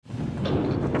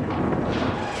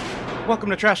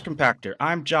Welcome to Trash Compactor.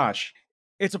 I'm Josh.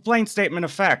 It's a plain statement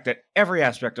of fact that every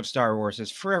aspect of Star Wars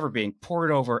is forever being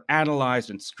pored over, analyzed,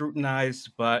 and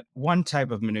scrutinized, but one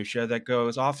type of minutia that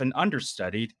goes often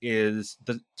understudied is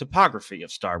the topography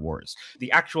of Star Wars.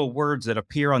 The actual words that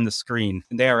appear on the screen,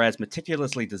 they are as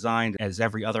meticulously designed as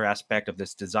every other aspect of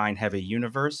this design-heavy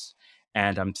universe.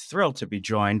 And I'm thrilled to be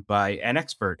joined by an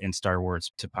expert in Star Wars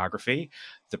topography,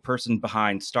 the person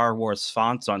behind Star Wars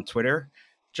fonts on Twitter,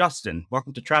 Justin.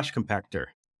 Welcome to Trash Compactor.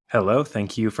 Hello,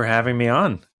 thank you for having me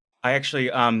on. I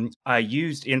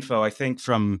used info, I think,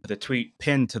 from the tweet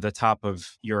pinned to the top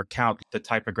of your account, the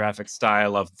typographic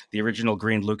style of the original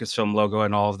green Lucasfilm logo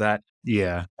and all of that.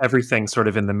 Yeah, everything sort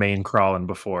of in the main crawling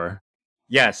before.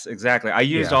 Yes, exactly. I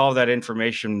used Yeah. all of that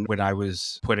information when I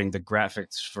was putting the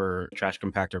graphics for Trash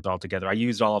Compactor all together. I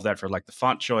used all of that for like the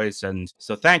font choice, and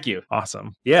so thank you.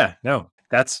 Awesome. Yeah, no,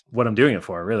 that's what I'm doing it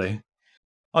for, really.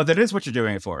 Oh, that is what you're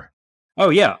doing it for. Oh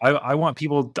yeah, I want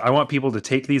people to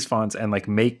take these fonts and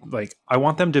I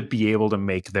want them to be able to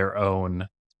make their own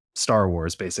Star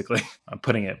Wars, basically. I'm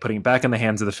putting it back in the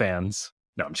hands of the fans.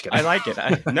 No, I'm just kidding. I like it.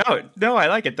 No, I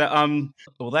like it.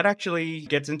 Well, that actually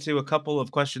gets into a couple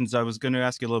of questions I was going to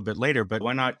ask you a little bit later, but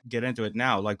why not get into it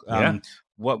now? Yeah.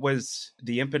 What was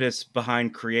the impetus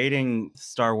behind creating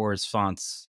Star Wars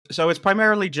fonts? So it's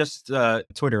primarily just a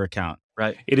Twitter account,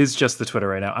 right? It is just the Twitter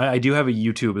right now. I do have a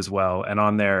YouTube as well, and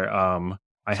on there, I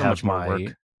So have much more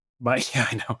work. my yeah,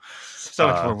 I know. So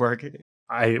much more work.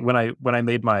 When I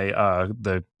made my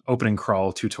the opening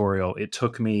crawl tutorial, it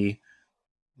took me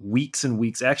weeks and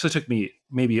weeks. It actually took me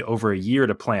maybe over a year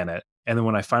to plan it. And then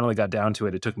when I finally got down to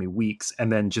it, it took me weeks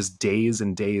and then just days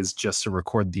and days just to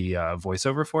record the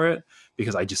voiceover for it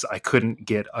because I couldn't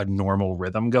get a normal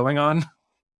rhythm going on.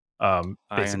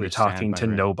 Basically talking to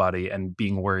nobody and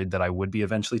being worried that I would be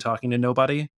eventually talking to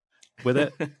nobody with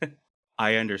it.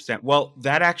 I understand. Well,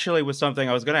 that actually was something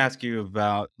I was going to ask you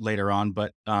about later on.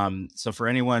 But so for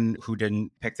anyone who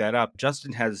didn't pick that up,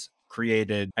 Justin has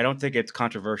created, I don't think it's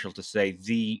controversial to say,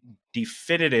 the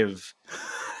definitive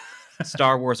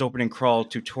Star Wars opening crawl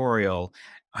tutorial.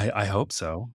 I hope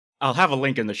so. I'll have a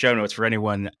link in the show notes for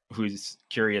anyone who's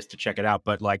curious to check it out.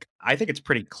 But I think it's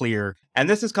pretty clear. And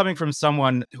this is coming from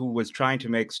someone who was trying to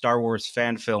make Star Wars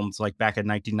fan films like back in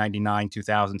 1999,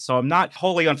 2000. So I'm not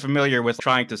wholly unfamiliar with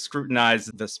trying to scrutinize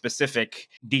the specific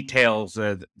details,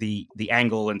 the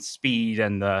angle and speed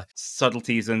and the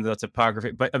subtleties in the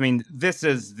topography. But I mean, this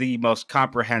is the most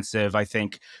comprehensive, I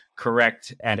think,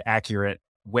 correct and accurate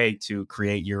way to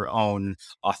create your own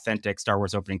authentic Star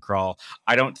Wars opening crawl.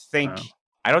 I don't think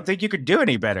you could do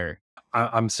any better.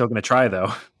 I'm still going to try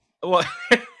though. Well,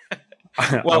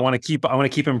 I want to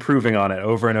keep improving on it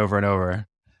over and over and over.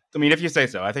 I mean, if you say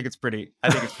so, I think it's pretty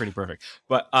perfect.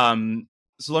 But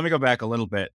so let me go back a little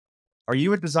bit. Are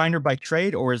you a designer by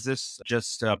trade, or is this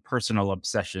just a personal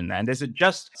obsession? And is it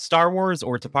just Star Wars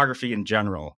or topography in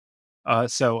general?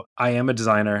 So I am a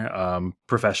designer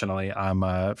professionally. I'm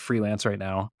a freelance right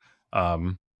now.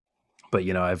 But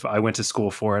I went to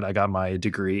school for it. I got my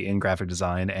degree in graphic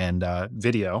design and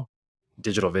digital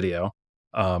video.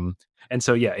 And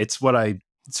so yeah, it's what I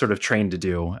sort of trained to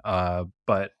do.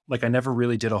 But I never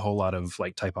really did a whole lot of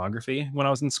typography when I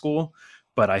was in school,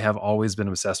 but I have always been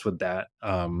obsessed with that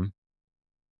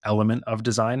element of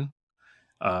design.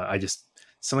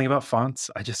 Something about fonts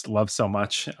I just love so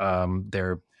much.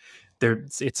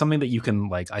 It's something that you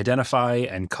can identify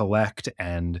and collect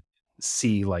and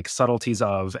see subtleties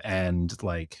of, and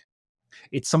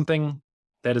it's something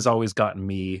that has always gotten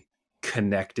me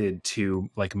connected to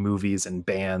movies and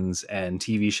bands and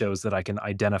TV shows that I can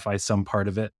identify some part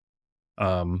of it.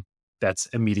 That's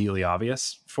immediately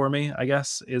obvious for me, I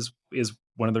guess, is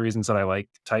one of the reasons that I like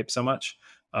type so much.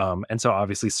 And so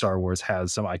obviously Star Wars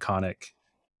has some iconic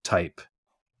type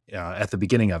at the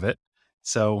beginning of it.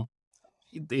 So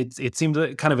it seemed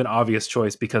kind of an obvious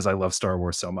choice because I love Star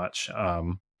Wars so much,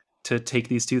 to take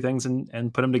these two things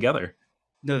and put them together.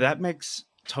 No, that makes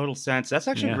total sense. That's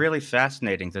actually really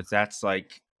fascinating that's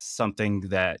something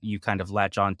that you kind of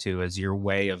latch onto as your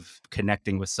way of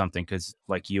connecting with something, because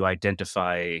you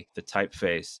identify the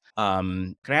typeface.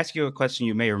 Can I ask you a question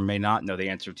you may or may not know the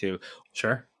answer to?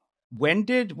 Sure. When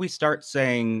did we start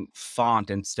saying font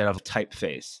instead of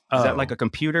typeface? Is that a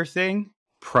computer thing?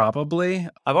 Probably.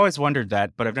 I've always wondered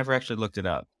that, but I've never actually looked it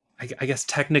up. I guess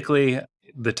technically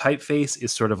the typeface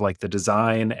is sort of the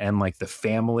design and the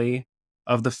family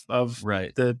of the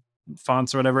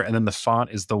fonts or whatever, and then the font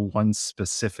is the one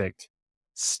specific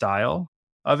style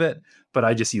of it. But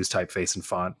I just use typeface and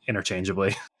font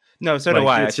interchangeably. No, so do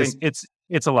I.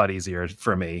 It's a lot easier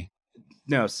for me.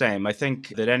 No, same. I think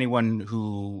that anyone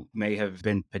who may have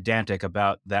been pedantic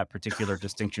about that particular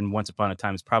distinction once upon a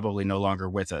time is probably no longer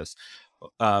with us.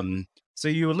 So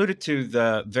you alluded to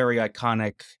the very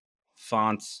iconic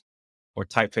fonts or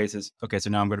typefaces. Okay, so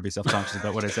now I'm going to be self-conscious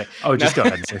about what I say. Oh, No. just go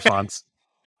ahead and say fonts.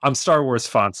 I'm Star Wars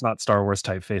fonts, not Star Wars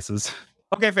typefaces.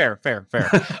 Okay, fair, fair, fair.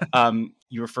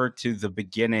 You referred to the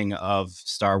beginning of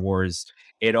Star Wars.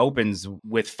 It opens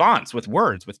with fonts, with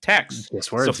words, with text, Just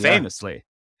so words, yeah. famously.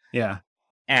 Yeah.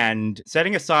 And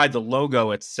setting aside the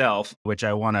logo itself, which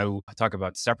I want to talk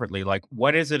about separately, like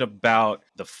what is it about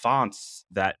the fonts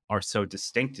that are so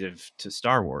distinctive to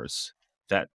Star Wars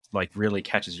that like really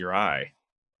catches your eye?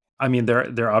 I mean,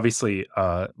 they're obviously,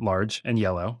 large and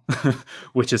yellow,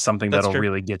 which is something That's that'll true.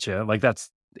 really get you. Like, that's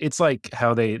it's like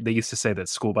how they used to say that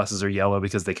school buses are yellow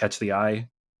because they catch the eye,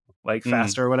 like, Mm,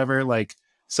 faster or whatever, like,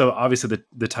 so obviously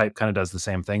the type kinda does the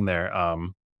same thing there,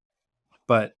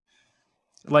 but,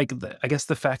 like, I guess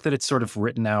the fact that it's sort of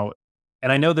written out,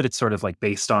 and I know that it's sort of, like,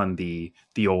 based on the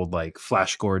old, like,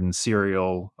 Flash Gordon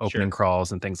serial opening sure.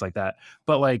 crawls and things like that,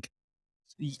 but, like,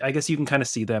 I guess you can kinda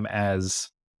see them as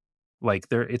like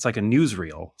there it's like a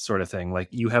newsreel sort of thing. Like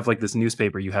you have like this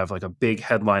newspaper, you have like a big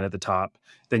headline at the top,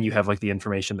 then you have like the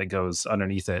information that goes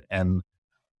underneath it. And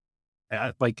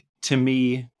like to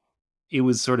me, it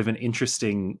was sort of an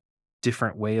interesting,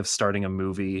 different way of starting a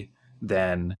movie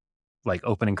than like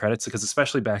opening credits. Because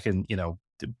especially back in,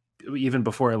 even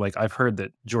before, like I've heard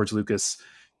that George Lucas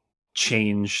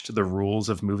changed the rules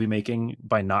of movie making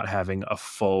by not having a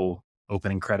full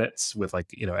opening credits with like,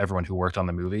 everyone who worked on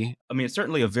the movie. I mean, it's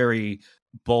certainly a very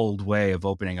bold way of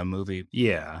opening a movie.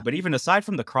 Yeah. But even aside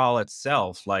from the crawl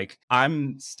itself, like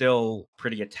I'm still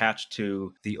pretty attached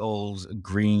to the old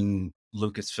green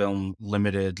Lucasfilm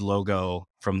Limited logo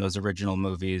from those original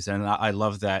movies. And I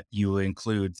love that you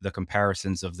include the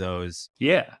comparisons of those.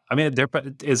 Yeah, I mean,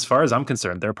 as far as I'm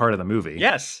concerned, they're part of the movie.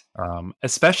 Yes.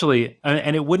 Especially,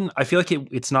 and it wouldn't. I feel like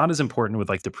it's not as important with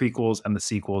like the prequels and the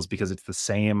sequels because it's the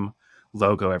same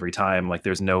logo every time. Like,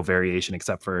 there's no variation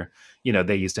except for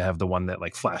they used to have the one that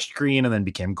like flashed green and then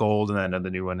became gold, and then the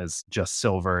new one is just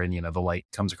silver, and the light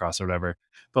comes across or whatever.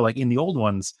 But like in the old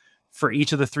ones, for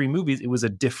each of the three movies, it was a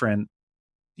different.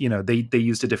 They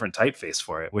used a different typeface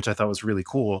for it, which I thought was really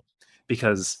cool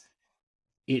because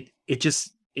it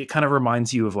kind of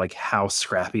reminds you of like how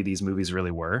scrappy these movies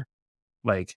really were.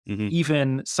 Like Hmm.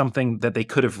 even something that they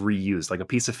could have reused, like a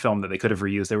piece of film that they could have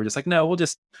reused, they were just like, no, we'll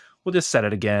just set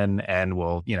it again, and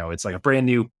it's like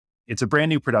it's a brand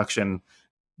new production,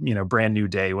 brand new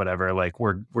day, whatever. Like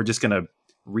we're just gonna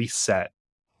reset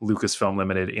Lucasfilm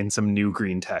Limited in some new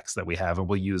green text that we have, and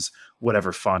we'll use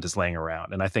whatever font is laying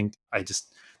around. And I think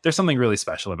there's something really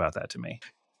special about that to me.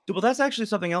 Well, that's actually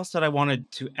something else that I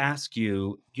wanted to ask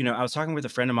you. I was talking with a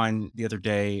friend of mine the other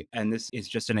day, and this is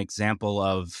just an example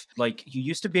of like you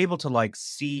used to be able to like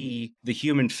see the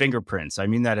human fingerprints. I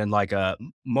mean that in like a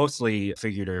mostly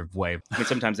figurative way. I mean,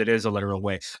 sometimes it is a literal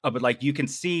way, but like you can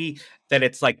see that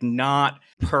it's like not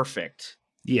perfect.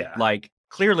 Yeah. Like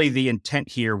clearly the intent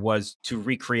here was to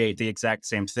recreate the exact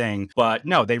same thing, but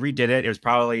no, they redid it. It was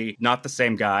probably not the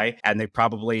same guy, and they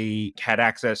probably had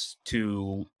access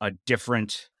to a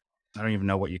different, I don't even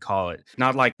know what you call it.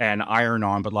 Not like an iron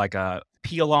on, but like a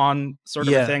peel on sort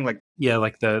of a Yeah. thing. Like, Yeah,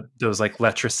 like those like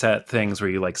letraset things where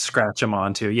you like scratch them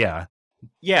onto. Yeah.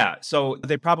 yeah. So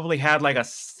they probably had like a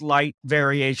slight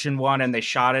variation one, and they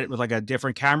shot it with like a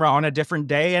different camera on a different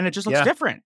day, and it just looks Yeah.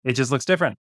 different. It just looks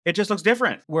different. It just looks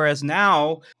different. Whereas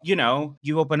now,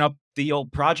 you open up the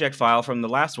old project file from the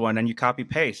last one and you copy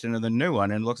paste into the new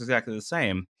one and it looks exactly the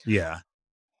same. Yeah.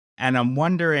 And I'm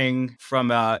wondering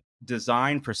from a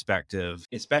design perspective,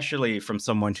 especially from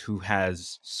someone who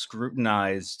has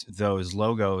scrutinized those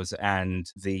logos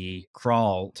and the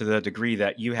crawl to the degree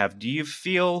that you have, do you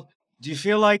feel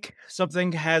like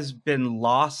something has been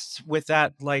lost with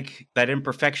that, like that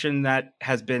imperfection that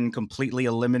has been completely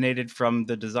eliminated from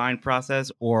the design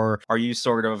process? Or are you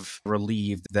sort of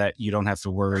relieved that you don't have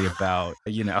to worry about,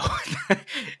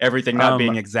 everything not Um,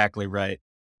 being exactly right?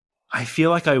 I feel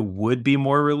like I would be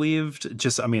more relieved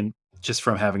I mean, just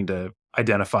from having to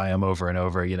identify them over and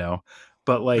over,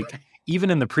 But like even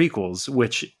in the prequels,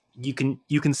 which you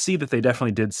can see that they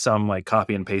definitely did some like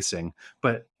copy and pasting,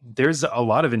 but there's a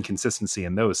lot of inconsistency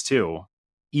in those too,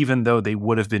 even though they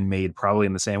would have been made probably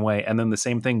in the same way. And then the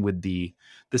same thing with the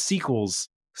sequels,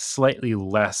 slightly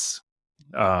less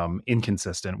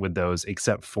inconsistent with those,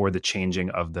 except for the changing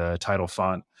of the title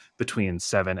font between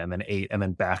 7 and then 8, and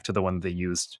then back to the one they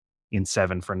used in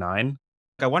 7 for 9.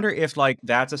 I wonder if like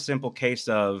that's a simple case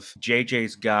of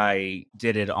JJ's guy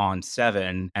did it on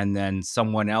 7 and then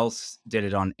someone else did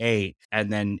it on 8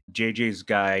 and then JJ's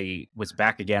guy was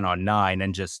back again on 9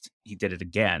 and just he did it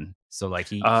again. So like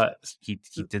Uh, he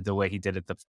did the way he did it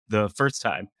the first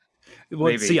time.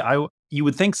 well, see, Maybe. you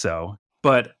would think so,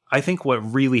 but I think what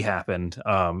really happened,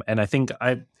 and I think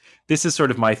this is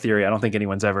sort of my theory. I don't think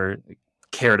anyone's ever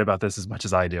cared about this as much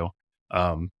as I do.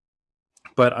 Um,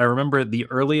 but I remember the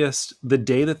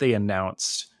day that they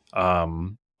announced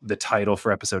the title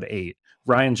for episode 8.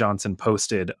 Ryan Johnson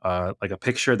posted like a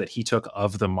picture that he took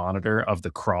of the monitor of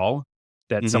the crawl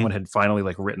that someone Mhm. had finally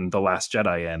like written The Last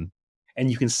Jedi in, and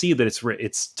you can see that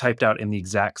it's typed out in the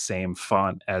exact same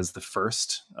font as the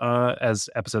first as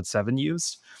episode 7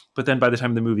 used. But then by the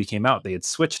time the movie came out, they had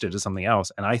switched it to something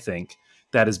else, and I think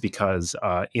that is because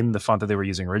in the font that they were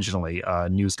using originally,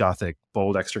 News Gothic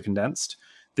Bold Extra Condensed,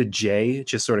 the J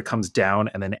just sort of comes down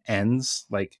and then ends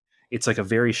like it's like a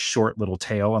very short little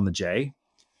tail on the J.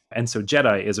 And so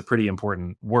Jedi is a pretty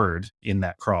important word in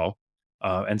that crawl.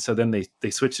 And so then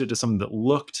they switched it to something that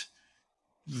looked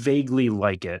vaguely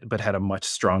like it, but had a much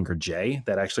stronger J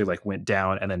that actually like went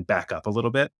down and then back up a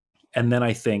little bit. And then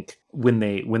I think when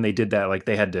they did that, like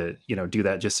they had to, do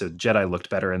that just so Jedi looked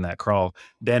better in that crawl.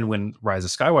 Then when Rise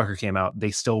of Skywalker came out,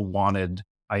 they still wanted,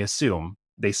 I assume,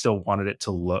 they still wanted it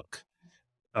to look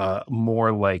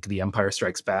more like the Empire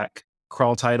Strikes Back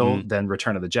crawl title Mm. than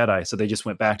Return of the Jedi. So they just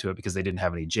went back to it because they didn't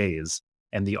have any J's.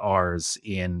 And the R's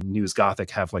in News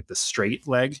Gothic have like the straight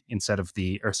leg instead of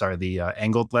the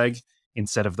angled leg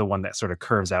instead of the one that sort of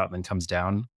curves out and then comes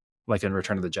down like in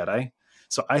Return of the Jedi.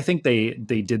 So I think they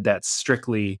did that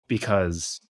strictly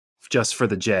because just for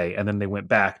the J, and then they went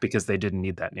back because they didn't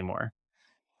need that anymore.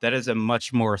 That is a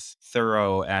much more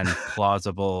thorough and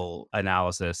plausible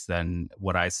analysis than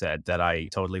what I said that I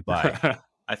totally buy.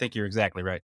 I think you're exactly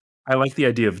right. I like the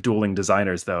idea of dueling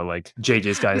designers though. Like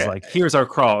JJ's guy is Yeah. like, here's our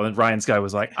crawl, and Ryan's guy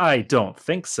was like, I don't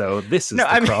think so. This No, is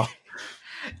the I mean crawl.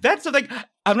 that's something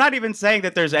I'm not even saying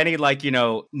that there's any like,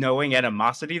 knowing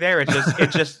animosity there.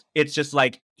 It's just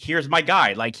like, here's my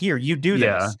guy. Like, here, you do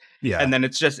Yeah. this. Yeah. And then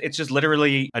it's just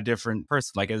literally a different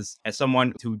person. Like as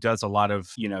someone who does a lot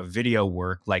of, video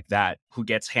work like that, who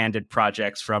gets handed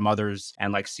projects from others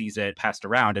and like sees it passed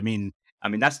around. I mean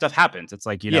that stuff happens. It's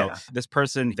like, Yeah. this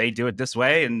person, they do it this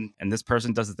way and this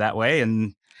person does it that way.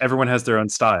 And Everyone has their own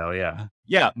style. Yeah.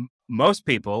 yeah, most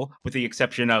people, with the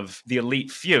exception of the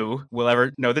elite few, will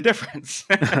ever know the difference.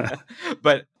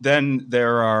 But then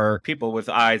there are people with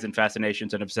eyes and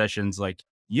fascinations and obsessions like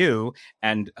you,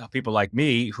 and people like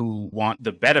me who want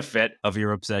the benefit of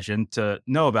your obsession to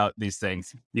know about these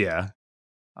things. Yeah.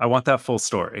 I want that full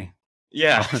story.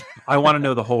 Yeah. I want to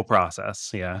know the whole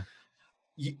process. Yeah.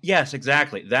 Yes,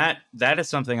 exactly. That is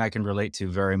something I can relate to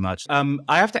very much. I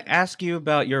have to ask you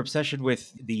about your obsession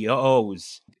with the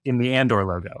O's. In the Andor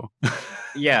logo.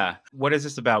 Yeah. What is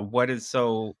this about? What is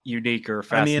so unique or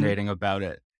I mean, fascinating about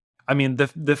it?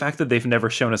 the fact that they've never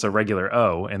shown us a regular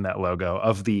O in that logo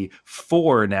of the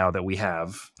 4 now that we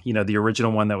have, the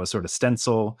original one that was sort of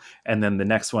stencil, and then the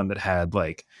next one that had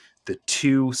like the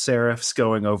 2 serifs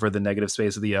going over the negative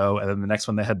space of the O, and then the next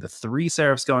one that had the 3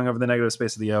 serifs going over the negative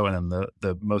space of the O, and then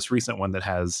the most recent one that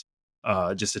has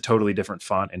just a totally different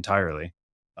font entirely.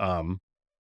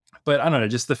 But I don't know,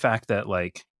 just the fact that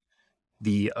like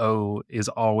the O is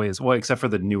always, well, except for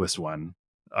the newest one.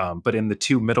 But in the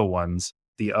 2 middle ones,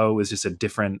 the O is just a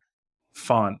different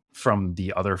font from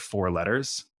the other 4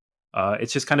 letters.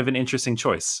 It's just kind of an interesting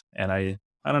choice, and I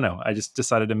don't know. I just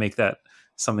decided to make that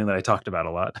something that I talked about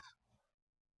a lot.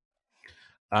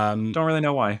 Um, Don't really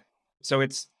know why. so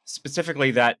it's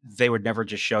specifically that they would never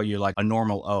just show you like a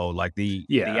normal O, like the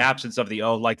Yeah, absence of the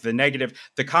O, like the negative,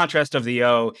 the contrast of the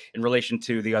O in relation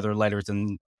to the other letters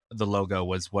in the logo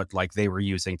was what like they were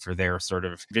using for their sort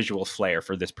of visual flair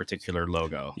for this particular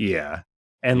logo. yeah.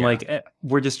 And Yeah. like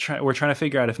we're trying to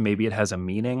figure out if maybe it has a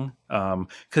meaning.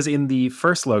 Because in the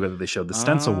first logo that they showed, the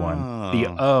stencil one, the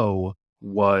Oh. O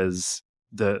was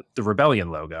the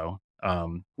rebellion logo,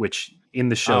 which in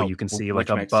the show Oh, you can see like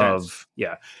which makes sense. above.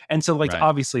 Yeah. And so like Right.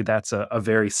 obviously that's a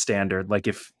very standard, like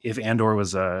if Andor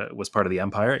was part of the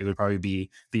Empire, it would probably be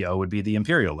the O would be the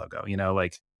Imperial logo,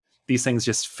 like these things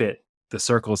just fit the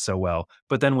circles so well.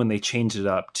 But then when they changed it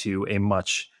up to a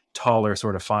much taller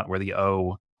sort of font where the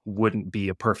O wouldn't be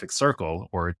a perfect circle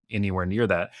or anywhere near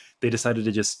that, they decided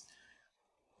to just,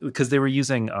 because they were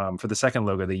using for the second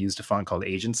logo they used a font called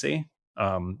Agency,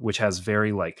 which has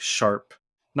very like sharp,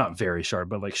 not very sharp,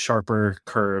 but like sharper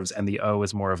curves, and the O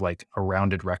is more of like a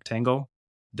rounded rectangle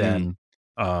Mm. than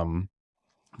um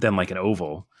than like an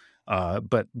oval.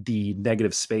 But the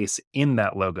negative space in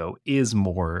that logo is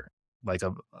more like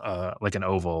an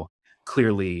oval,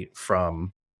 clearly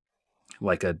from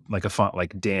like a font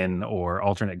like Din or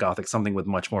alternate Gothic, something with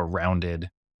much more rounded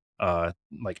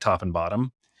like top and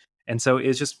bottom. And so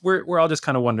it's just we're all just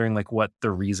kind of wondering like what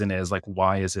the reason is, like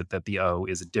why is it that the O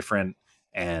is different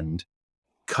and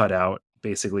cut out,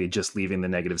 basically just leaving the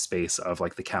negative space of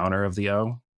like the counter of the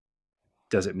O.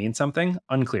 Does it mean something?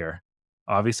 Unclear.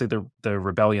 Obviously, the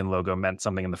rebellion logo meant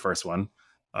something in the first one.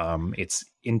 It's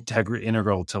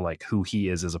integral to like who he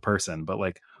is as a person. But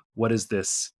like, what does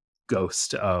this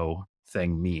ghost O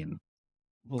thing mean?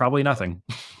 Well, Probably nothing.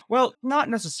 well, not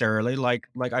necessarily. Like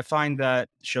I find that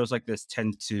shows like this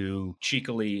tend to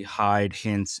cheekily hide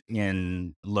hints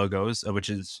in logos, which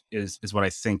is what I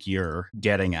think you're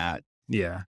getting at,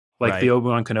 Yeah, like the right? Obi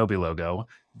Wan Kenobi logo.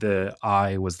 The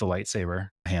I was the lightsaber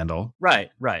handle. Right,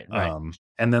 right, right.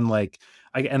 And then like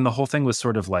and the whole thing was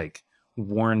sort of like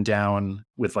worn down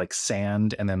with like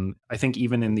sand, and then I think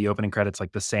even in the opening credits,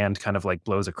 like the sand kind of like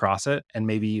blows across it and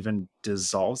maybe even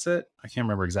dissolves it. I can't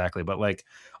remember exactly, but like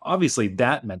obviously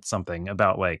that meant something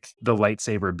about like the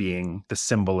lightsaber being the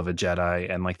symbol of a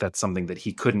Jedi, and like that's something that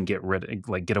he couldn't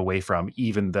get away from,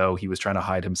 even though he was trying to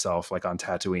hide himself like on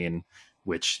Tatooine,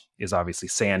 which is obviously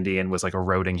sandy and was like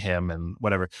eroding him and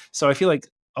whatever. So I feel like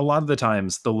a lot of the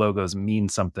times the logos mean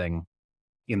something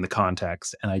in the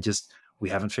context, and we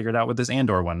haven't figured out what this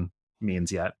Andor one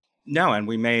means yet. No, and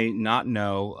we may not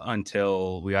know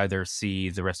until we either see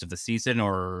the rest of the season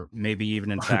or maybe even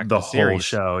in fact The the whole series.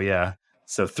 show, yeah.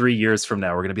 So 3 years from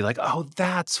now, we're gonna be like, "Oh,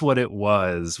 that's what it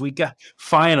was. We got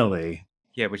finally."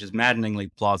 Yeah, which is maddeningly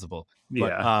plausible. But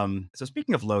Yeah. so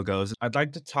speaking of logos, I'd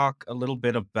like to talk a little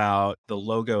bit about the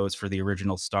logos for the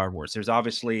original Star Wars. There's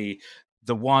obviously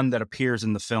the one that appears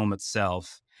in the film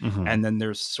itself, Mhm. and then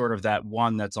there's sort of that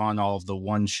one that's on all of the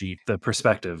one sheet. The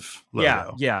perspective Yeah,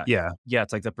 logo. yeah. Yeah. Yeah,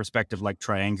 it's like the perspective like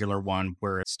triangular one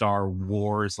where Star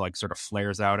Wars like sort of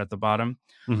flares out at the bottom.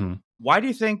 Mhm. Why do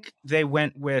you think they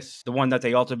went with the one that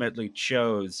they ultimately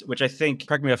chose? Which I think,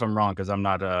 correct me if I'm wrong, because I'm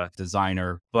not a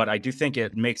designer, but I do think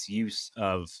it makes use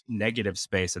of negative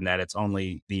space in that it's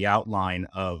only the outline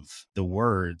of the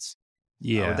words.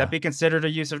 Would that Yeah. be considered a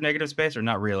use of negative space or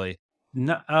not really?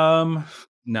 No,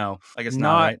 No, I guess not,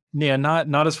 not right? yeah,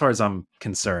 not as far as I'm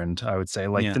concerned, I would say.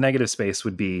 Like Yeah. the negative space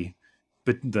would be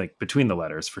like between the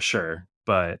letters for sure.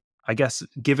 But I guess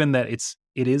given that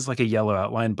it is like a yellow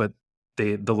outline, but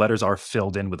the letters are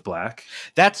filled in with black.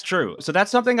 That's true. So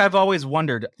that's something I've always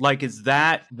wondered. Like, was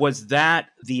that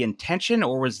the intention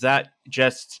or was that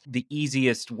just the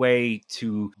easiest way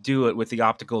to do it with the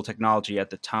optical technology at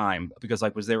the time? Because,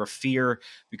 like, was there a fear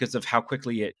because of how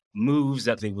quickly it moves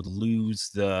that they would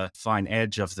lose the fine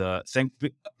edge of the thing?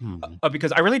 Hmm.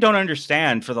 Because I really don't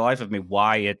understand for the life of me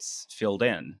why it's filled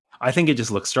in. I think it just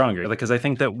looks stronger because I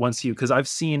think that because I've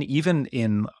seen even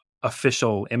in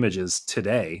official images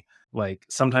today, like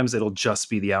sometimes it'll just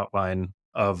be the outline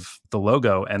of the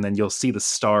logo, and then you'll see the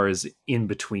stars in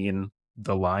between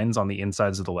the lines on the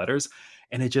insides of the letters.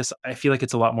 And I feel like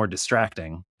it's a lot more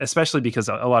distracting, especially because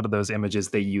a lot of those images,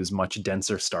 they use much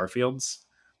denser star fields,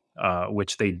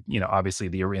 which obviously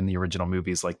in the original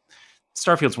movies, like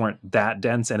star fields weren't that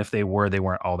dense. And if they were, they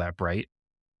weren't all that bright.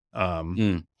 Um,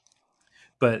 Mm,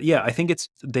 but yeah, I think it's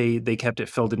they kept it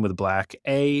filled in with black.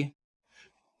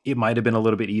 It might have been a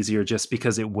little bit easier just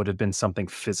because it would have been something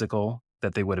physical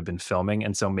that they would have been filming,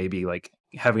 and so maybe like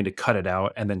having to cut it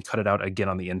out and then cut it out again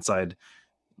on the inside,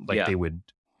 like yeah, they'd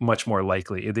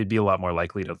be a lot more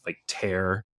likely to like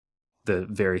tear the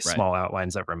very right. small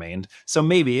outlines that remained. So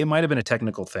maybe it might have been a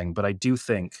technical thing, but I do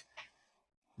think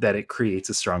that it creates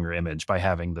a stronger image by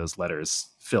having those letters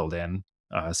filled in,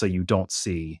 so you don't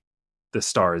see the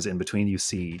stars in between. You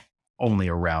see only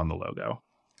around the logo.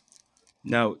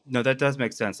 No, no, that does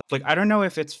make sense. Like, I don't know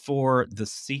if it's for the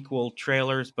sequel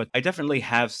trailers, but I definitely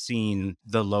have seen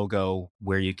the logo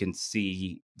where you can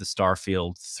see the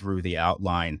Starfield through the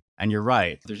outline. And you're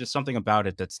right. There's just something about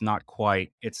it that's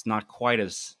it's not quite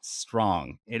as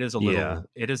strong. Yeah. It is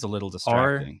a little Are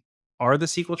distracting. are the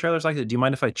sequel trailers like that? Do you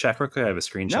mind if I check real quick? I have a No,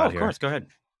 screenshot of here. course, go ahead.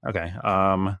 Okay.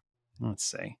 Let's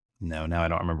see. No, now I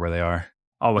don't remember where they are.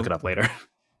 I'll look Oh, it up later.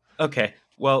 okay.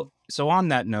 Well, so on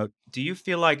that note, do you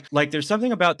feel like there's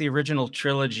something about the original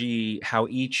trilogy, how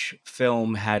each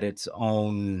film had its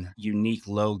own unique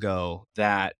logo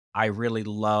that I really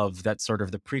love? That sort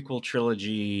of the prequel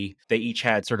trilogy, they each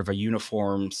had sort of a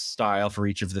uniform style for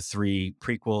each of the three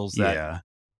prequels Yeah.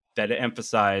 that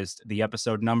emphasized the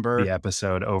episode The number.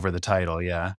 episode over the title,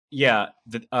 yeah. Yeah,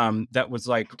 that was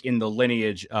like in the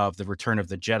lineage of the Return of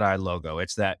the Jedi logo.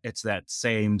 It's that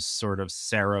same sort of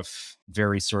serif,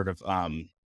 very sort of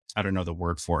I don't know the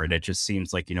word for it. It just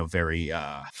seems like, very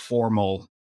formal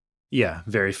Yeah,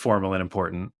 very formal and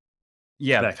important,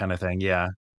 Yeah. that kind of thing. Yeah.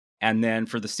 And then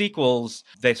for the sequels,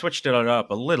 they switched it up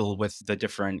a little with the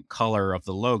different color of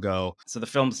the logo. So the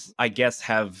films, I guess,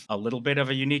 have a little bit of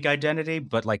a unique identity,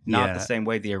 but like not the Yeah. same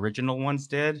way the original ones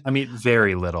did. I mean,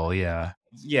 very little. Yeah.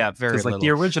 Yeah, very Because like little.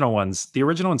 the original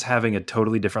ones having a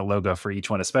totally different logo for each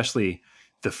one, especially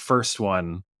the first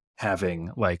one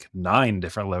having like 9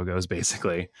 different logos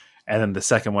basically, and then the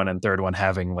second one and third one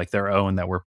having like their own that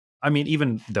were, I mean,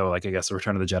 even though like I guess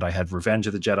Return of the Jedi had Revenge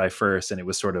of the Jedi first, and it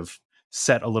was sort of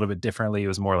set a little bit differently. It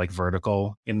was more like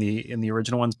vertical in the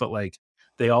original ones, but like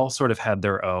they all sort of had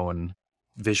their own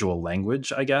visual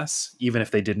language, I guess, even if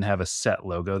they didn't have a set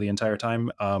logo the entire time.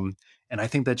 And I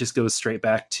think that just goes straight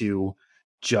back to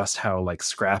just how like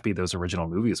scrappy those original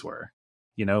movies were.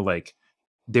 You know, like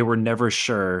they were never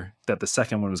sure that the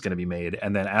second one was going to be made,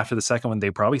 and then after the second one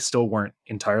they probably still weren't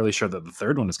entirely sure that the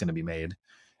third one was going to be made.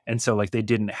 And so like they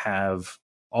didn't have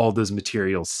all those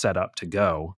materials set up to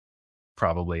go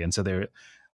probably. And so they,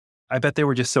 I bet they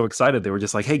were just so excited. They were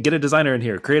just like, "Hey, get a designer in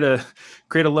here. Create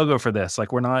a logo for this.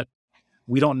 Like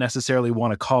we don't necessarily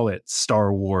want to call it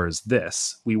Star Wars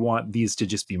this. We want these to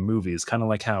just be movies." Kind of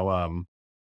like how I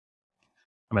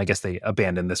mean, I guess they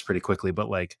abandoned this pretty quickly, but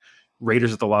like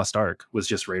Raiders of the Lost Ark was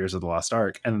just Raiders of the Lost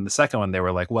Ark. And then the second one, they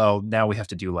were like, well, now we have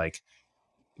to do like,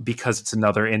 because it's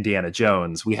another Indiana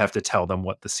Jones, we have to tell them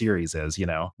what the series is, you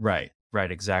know? Right,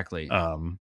 right, exactly.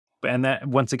 Um, and that,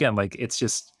 once again, like, it's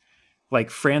just like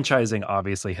franchising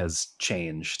obviously has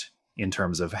changed in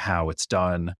terms of how it's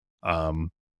done, um,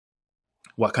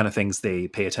 what kind of things they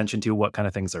pay attention to, what kind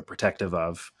of things they're protective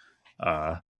of.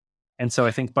 Uh, And so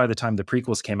I think by the time the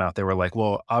prequels came out, they were like,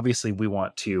 well, obviously we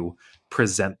want to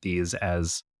present these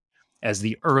as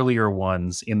the earlier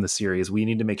ones in the series. We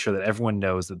need to make sure that everyone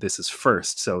knows that this is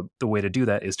first. So the way to do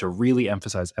that is to really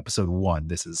emphasize episode 1.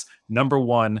 This is number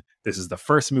 1. This is the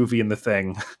first movie in the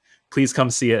thing. Please come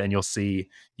see it and you'll see,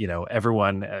 you know,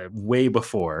 everyone way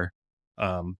before.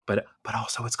 But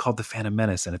also it's called The Phantom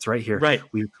Menace and it's right here. Right.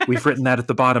 We've written that at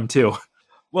the bottom too.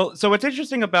 Well, so what's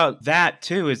interesting about that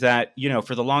too is that,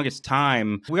 for the longest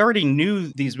time, we already knew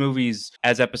these movies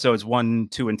as episodes 1,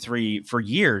 2, and 3 for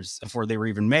years before they were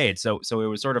even made. So it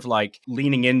was sort of like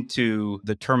leaning into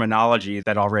the terminology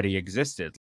that already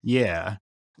existed. Yeah.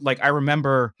 Like I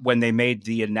remember when they made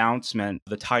the announcement,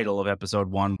 the title of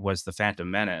episode 1 was The Phantom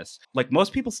Menace. Like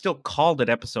most people still called it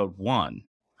episode 1.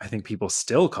 I think people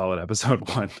still call it episode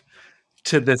 1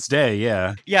 to this day.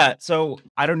 Yeah. Yeah, so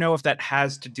I don't know if that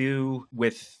has to do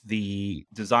with the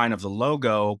design of the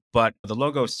logo, but the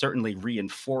logo certainly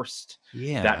reinforced that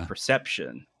Yeah.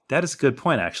 perception. That is a good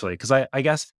point, actually. Cause I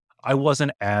guess I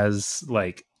wasn't as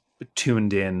like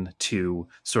tuned in to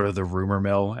sort of the rumor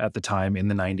mill at the time in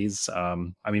the 90s.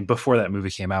 I mean, before that movie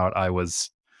came out, I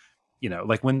was, you know,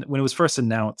 like when it was first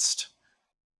announced,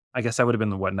 I guess I would have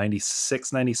been what,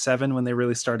 96, 97 when they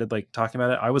really started like talking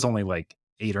about it. I was only like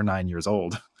 8 or 9 years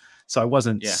old. So I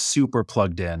wasn't Yeah. super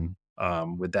plugged in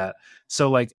with that. So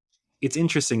like it's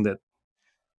interesting that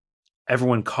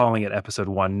everyone calling it episode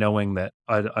 1, knowing that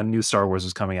a new Star Wars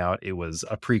was coming out. It was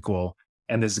a prequel,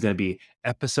 and this is going to be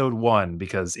episode 1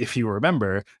 because if you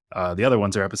remember, the other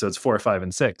ones are episodes 4, 5,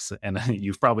 and 6, and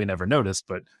you've probably never noticed,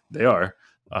 but they are.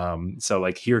 So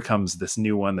like here comes this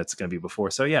new one that's going to be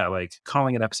before. So yeah, like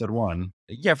calling it episode 1.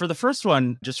 Yeah, for the first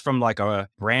one, just from like a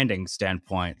branding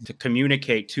standpoint, to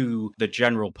communicate to the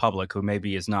general public who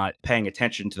maybe is not paying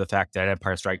attention to the fact that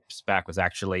Empire Strikes Back was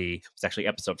actually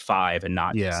episode 5 and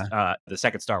not Yeah. the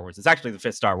second Star Wars. It's actually the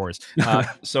fifth Star Wars.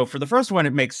 So for the first one,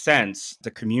 it makes sense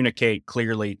to communicate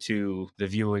clearly to the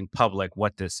viewing public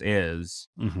what this is,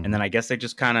 and Mhm. then I guess they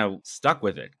just kind of stuck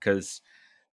with it because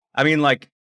I mean, like,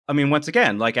 once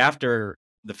again, like after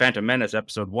the Phantom Menace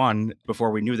episode 1,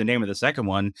 before we knew the name of the second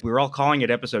one, we were all calling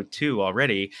it episode 2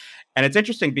 already. And it's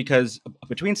interesting because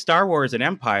between Star Wars and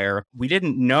Empire, we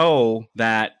didn't know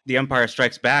that The Empire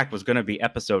Strikes Back was going to be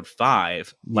episode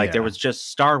 5. Like there Yeah. was just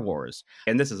Star Wars.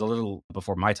 And this is a little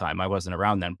before my time. I wasn't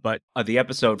around then. But the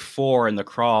episode 4 in the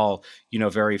crawl,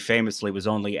 very famously was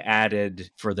only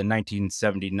added for the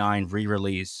 1979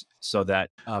 re-release so that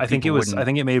people I wouldn't.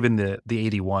 think it may have been the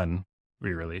 81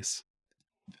 re-release.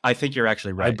 I think you're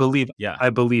actually I right. believe Yeah. I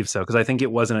believe so because I think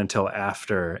it wasn't until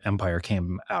after Empire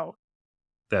came out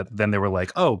that then they were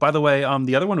like, "Oh, by the way,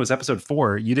 the other one was episode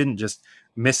 4. You didn't just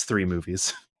miss 3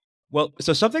 movies." Well,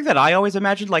 so something that I always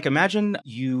imagined, like imagine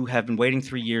you have been waiting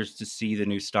 3 years to see the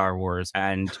new Star Wars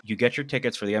and you get your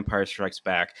tickets for The Empire Strikes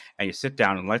Back and you sit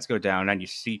down and lights go down and you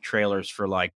see trailers for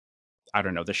like, I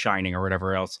don't know, The Shining or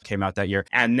whatever else came out that year.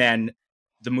 And then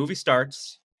the movie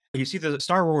starts, you see the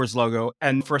Star Wars logo,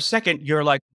 and for a second you're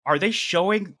like, are they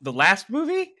showing the last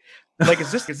movie? Like,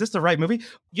 is this the right movie?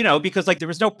 You know, because like there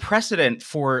was no precedent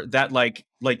for that like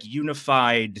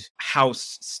unified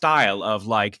house style of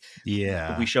like we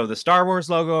Yeah. show the Star Wars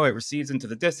logo, it recedes into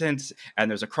the distance, and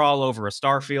there's a crawl over a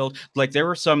star field. Like there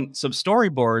were some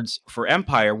storyboards for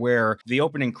Empire where the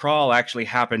opening crawl actually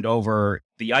happened over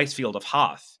the ice field of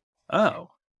Hoth. Oh,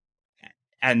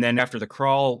 And then after the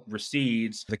crawl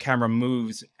recedes, the camera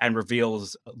moves and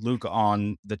reveals Luke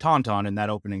on the Tauntaun in that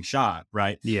opening shot,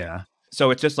 right? yeah. So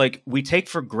it's just like we take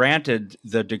for granted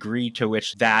the degree to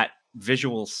which that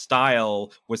visual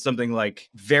style was something like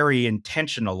very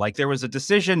intentional. Like there was a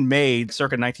decision made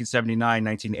circa 1979,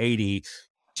 1980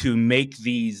 to make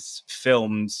these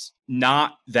films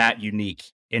not that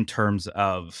unique in terms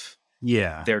of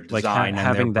Yeah. their Like design and their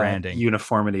having that branding.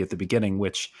 uniformity at the beginning,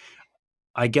 which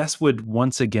I guess would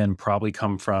once again probably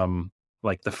come from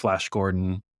like the Flash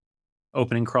Gordon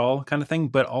opening crawl kind of thing,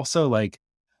 but also like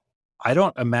I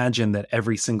don't imagine that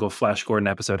every single Flash Gordon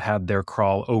episode had their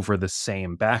crawl over the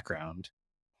same background.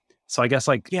 So I guess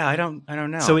like Yeah, I don't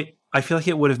know. I feel like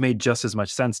it would have made just as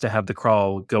much sense to have the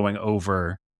crawl going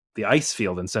over the ice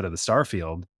field instead of the star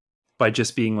field by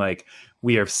just being like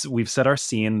we've set our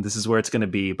scene, this is where it's going to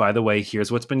be. By the way,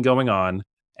 here's what's been going on,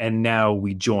 and now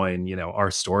we join, our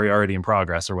story already in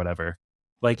progress or whatever.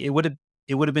 Like it would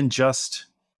have been just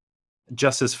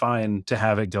as fine to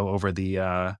have it go over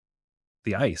the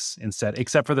ice instead,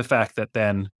 except for the fact that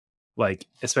then, like,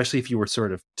 especially if you were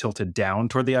sort of tilted down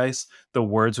toward the ice, the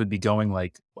words would be going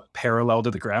like parallel to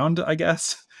the ground, I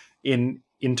guess, in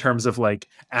terms of like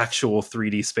actual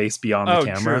 3D space beyond the Oh,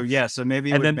 true. camera. Yeah, so maybe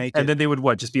it And would then make and it then they would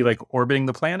what, just be like orbiting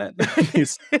the planet?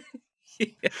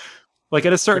 Like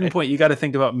at a certain right. point you got to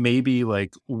think about maybe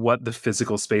like what the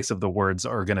physical space of the words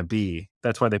are going to be.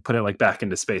 That's why they put it like back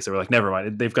into space. They were like, never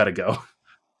mind, they've got to go.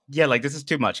 Yeah, like this is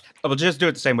too much. We'll just do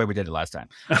it the same way we did it last time.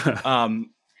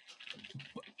 Um,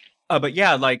 but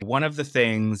yeah, like one of the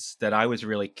things that I was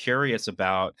really curious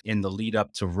about in the lead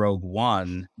up to Rogue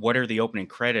One, what are the opening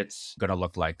credits going to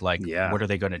look like? Like, Yeah. what are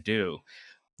they going to do?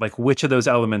 Like which of those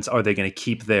elements are they going to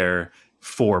keep there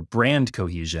for brand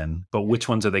cohesion, but which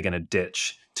ones are they going to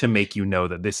ditch to make you know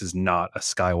that this is not a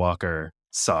Skywalker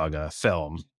saga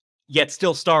film? Yet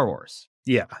still Star Wars.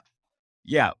 Yeah.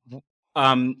 Yeah.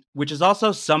 Which is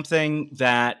also something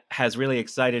that has really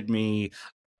excited me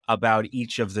about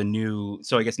each of the new.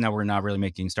 So I guess now we're not really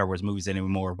making Star Wars movies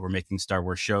anymore. We're making Star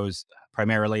Wars shows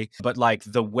primarily. But like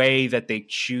the way that they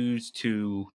choose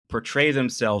to portray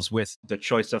themselves with the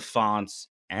choice of fonts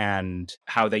and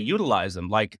how they utilize them.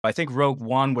 Like I think Rogue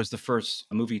One was the first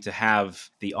movie to have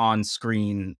the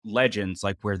on-screen legends,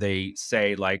 like where they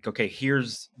say like, okay,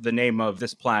 here's the name of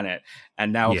this planet,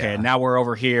 and now okay, and Yeah. now we're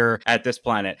over here at this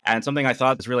planet. And something I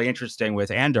thought was really interesting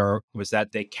with Andor was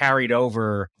that they carried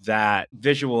over that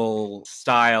visual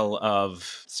style of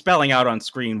spelling out on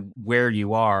screen where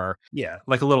you are. Yeah.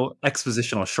 Like a little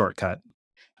expositional shortcut.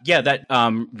 Yeah, that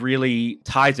really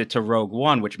ties it to Rogue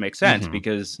One, which makes sense Hmm.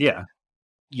 because Yeah.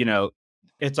 you know,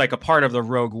 it's like a part of the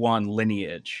Rogue One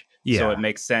lineage. So it Yeah.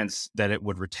 makes sense that it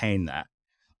would retain that.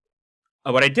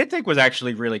 What I did think was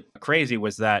actually really crazy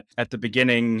was that at the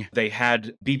beginning they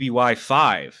had BBY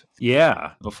 5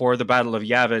 Yeah. before the Battle of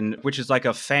Yavin, which is like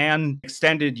a fan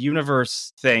extended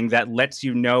universe thing that lets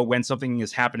you know when something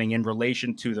is happening in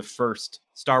relation to the first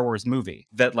Star Wars movie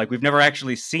that like we've never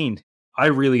actually seen. I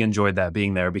really enjoyed that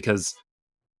being there because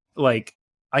like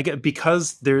I get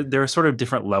because there are sort of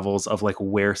different levels of like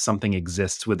where something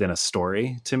exists within a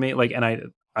story to me. Like, and I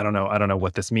don't know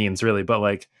what this means really, but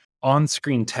like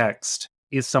on-screen text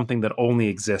is something that only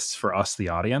exists for us, the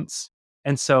audience.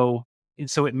 And so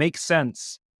it makes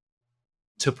sense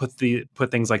to put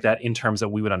things like that in terms that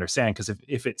we would understand. Because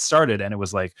if it started and it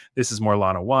was like, this is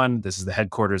Morlana One, this is the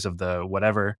headquarters of the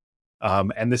whatever,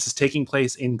 and this is taking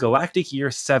place in Galactic Year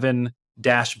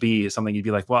 7-B, something you'd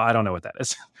be like, well, I don't know what that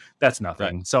is. That's Right.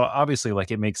 nothing. So obviously, like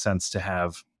it makes sense to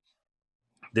have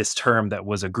this term that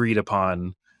was agreed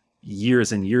upon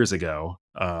years and years ago,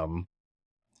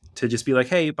 to just be like,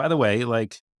 hey, by the way,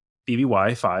 like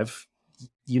BBY 5,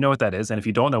 you know what that is, and if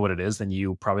you don't know what it is, then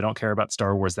you probably don't care about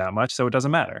Star Wars that much, so it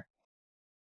doesn't matter.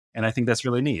 And I think that's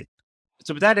really neat.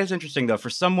 So but that is interesting though for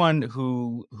someone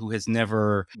who has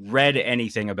never read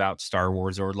anything about Star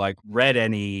Wars or like read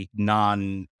any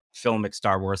non filmic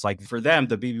Star Wars, like for them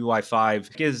the BBY 5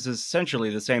 is essentially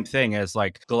the same thing as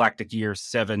like Galactic Year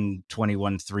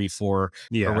 7-21-3-4 or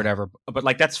Yeah, whatever, but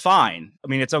like that's fine. I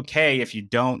mean it's okay if you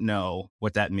don't know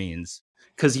what that means.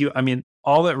 because I mean,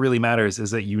 all that really matters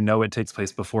is that you know it takes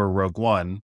place before Rogue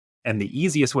One, and the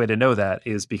easiest way to know that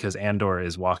is because Andor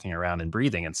is walking around and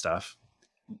breathing and stuff.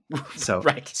 So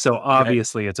Right. so Right.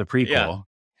 obviously it's a Yeah. prequel.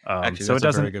 Actually, So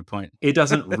that's a very good point. it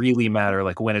doesn't really matter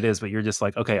like when it is, but you're just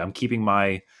like, okay, I'm keeping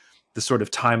the sort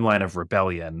of timeline of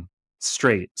rebellion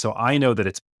straight. So I know that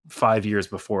it's 5 years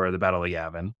before the Battle of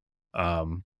Yavin.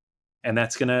 Um, and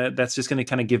that's just gonna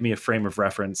kind of give me a frame of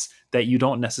reference that you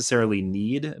don't necessarily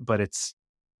need, but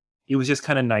it was just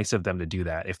kind of nice of them to do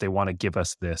that if they want to give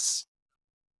us this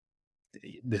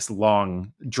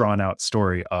long drawn out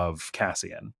story of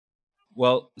Cassian.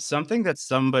 Well, something that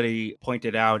somebody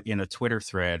pointed out in a Twitter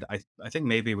thread, I think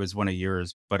maybe it was one of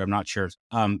yours, but I'm not sure.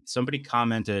 Somebody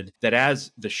commented that as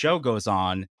the show goes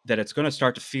on, that it's going to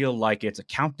start to feel like it's a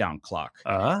countdown clock.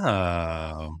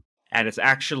 Oh, And it's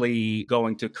actually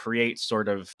going to create sort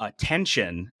of a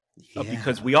tension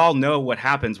because yeah. we all know what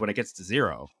happens when it gets to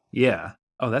zero. Yeah.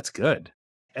 Oh, that's good.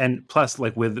 And plus,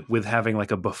 like with having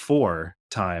like a before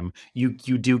time, you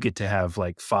do get to have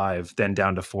like 5, then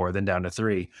down to 4, then down to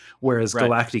 3. Whereas Right.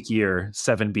 Galactic Year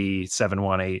 7B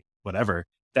 718 whatever,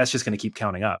 that's just going to keep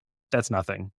counting up. That's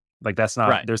nothing. Like that's not.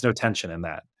 Right. There's no tension in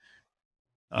that.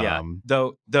 Yeah. Um.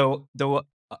 Though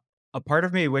a part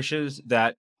of me wishes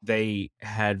that they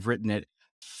had written it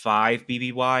 5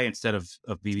 BBY instead of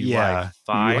BBY Yeah.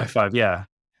 BBY 5, 5. Yeah.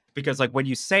 because like when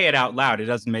you say it out loud, it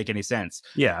doesn't make any sense.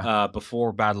 Yeah.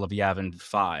 Before Battle of Yavin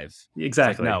 5, it's like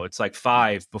Exactly. no, it's like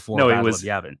 5 before No, Battle of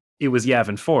Yavin. it was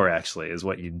Yavin 4 actually is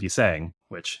what you'd be saying,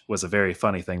 which was a very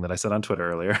funny thing that I said on Twitter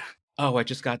earlier. Oh, I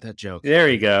just got that joke. There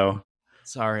you go.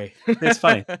 Sorry. It's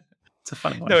funny. It's a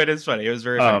funny No, one. it is funny. It was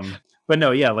very funny. But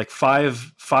no, yeah, like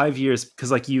 5 years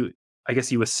because like I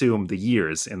guess you assume the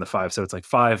years in the 5, so it's like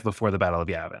 5 before the Battle of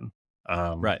Yavin.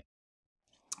 Um, Right.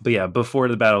 but yeah, before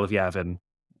the Battle of Yavin,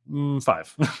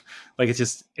 5. Like it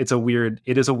is a weird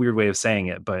way of saying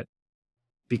it, but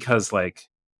because like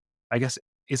I guess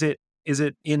is it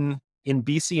in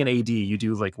BC and AD you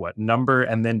do like what number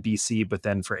and then BC, but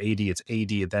then for AD it's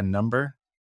AD then number.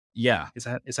 Yeah. Is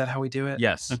that how we do it?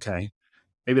 Yes. Okay,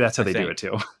 maybe that's how I they do think it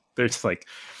too. They're just like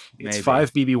it's maybe.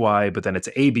 5 BBY, but then it's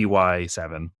ABY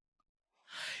 7.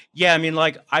 Yeah, I mean,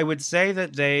 like I would say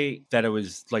that it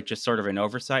was like just sort of an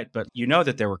oversight, but you know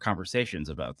that there were conversations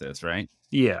about this, right?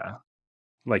 Yeah,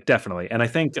 like definitely. And I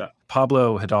think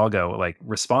Pablo Hidalgo like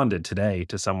responded today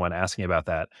to someone asking about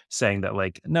that, saying that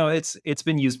like no, it's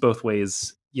been used both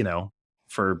ways,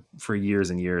 for years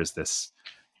and years.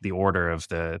 The order of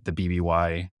the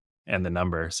BBY and the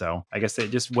number. So I guess they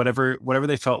just whatever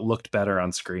they felt looked better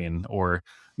on screen, or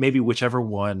maybe whichever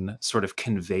one sort of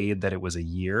conveyed that it was a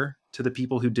year to the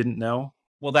people who didn't know.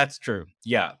 Well, that's true.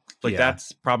 Yeah. Like Yeah,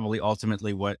 that's probably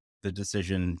ultimately what the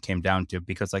decision came down to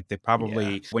because like they yeah.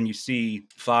 probably when you see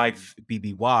 5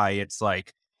 BBY, it's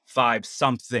like 5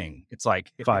 something. It's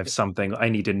like Five something. I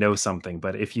need to know something.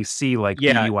 But if you see like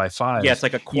yeah. BBY Yeah, 5, it's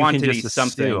like a you can quantity just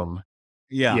something. assume.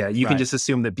 Yeah, Yeah, you can right. just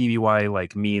assume that BBY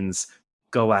like means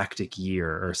galactic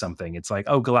year or something. It's like,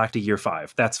 oh, galactic year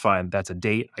 5. That's fine. That's a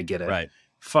date. I get it. Right.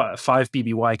 5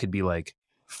 BBY could be like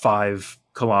 5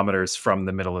 kilometers from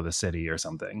the middle of the city or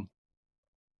something.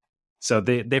 So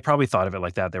they probably thought of it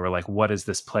like that. They were like, what does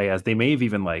this play as? They may have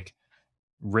even like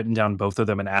written down both of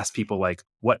them and asked people like,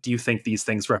 what do you think these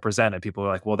things represent? And people are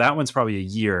like, well, that one's probably a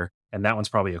year and that one's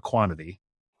probably a quantity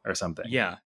or something.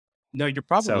 Yeah. No, you're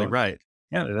probably So right.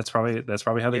 yeah, that's probably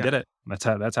how they Yeah. did it.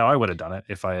 That's how I would have done it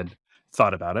if I had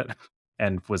thought about it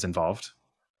and was involved.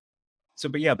 So,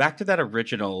 but yeah, back to that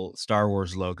original Star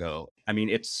Wars logo. I mean,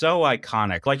 it's so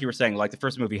iconic. Like you were saying, like the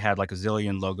first movie had like a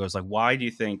zillion logos. Like, why do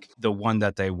you think the one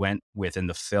that they went with in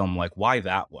the film, like, why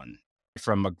that one?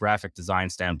 From a graphic design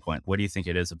standpoint, what do you think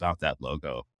it is about that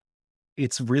logo?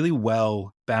 It's really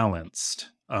well balanced.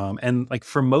 And like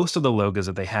for most of the logos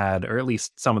that they had, or at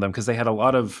least some of them, because they had a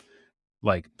lot of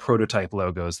like prototype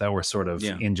logos that were sort of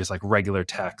Yeah. in just like regular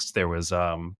text. There was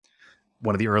one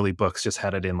of the early books just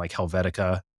had it in like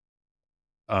Helvetica.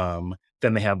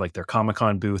 Then they had like their Comic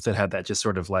Con booth that had that just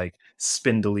sort of like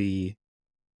spindly,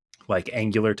 like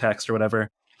angular text or whatever.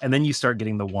 And then you start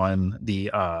getting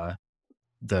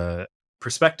the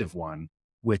perspective one,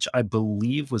 which I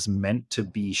believe was meant to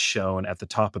be shown at the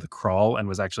top of the crawl and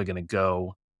was actually going to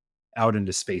go out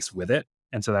into space with it.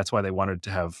 And so that's why they wanted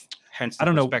to have Hence I the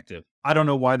don't know perspective. I don't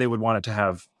know why they would want it to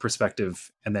have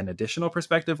perspective and then additional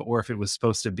perspective, or if it was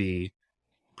supposed to be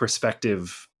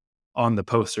perspective on the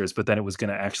posters, but then it was going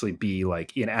to actually be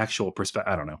like in actual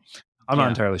perspective. I don't know. I'm not Yeah.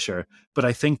 entirely sure, but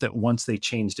I think that once they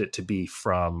changed it to be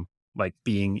from like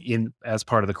being in as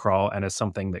part of the crawl and as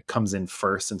something that comes in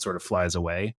first and sort of flies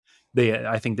away,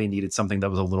 I think they needed something that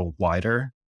was a little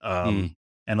wider, Mm.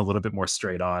 and a little bit more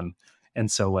straight on.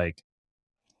 And so like,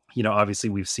 obviously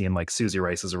we've seen like Susie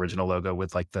Rice's original logo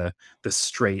with like the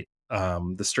straight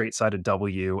sided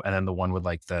W, and then the one with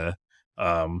like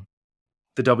um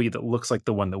the W that looks like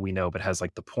the one that we know, but has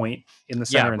like the point in the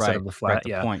Yeah, center instead right, of the right, flat. the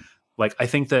Yeah. point. Like I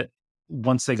think that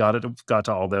once they got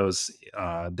to all those,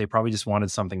 they probably just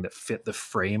wanted something that fit the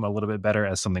frame a little bit better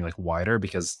as something like wider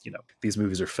because these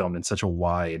movies are filmed in such a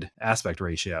wide aspect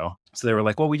ratio. So they were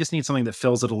like, well, we just need something that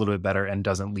fills it a little bit better and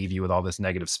doesn't leave you with all this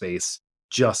negative space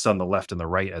just on the left and the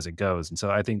right as it goes. And so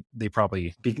I think they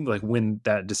probably like when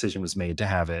that decision was made to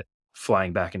have it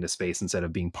flying back into space instead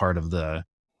of being part of the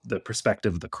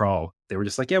perspective of the crawl, they were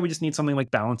just like, yeah, we just need something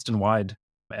like balanced and wide.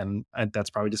 And that's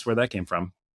probably just where that came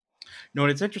from. No,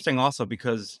 and it's interesting also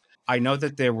because I know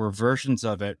that there were versions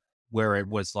of it where it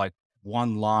was like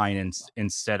one line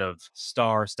instead of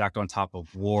star stacked on top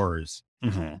of wars.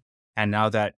 Mhm. And now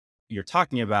that you're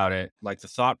talking about it, like the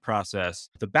thought process,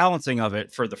 the balancing of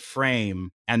it for the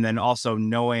frame, and then also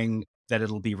knowing that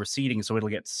it'll be receding, so it'll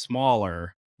get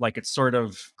smaller. Like it's sort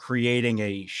of creating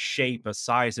a shape, a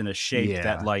size, and a shape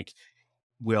that Yeah. like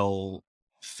will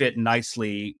fit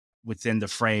nicely within the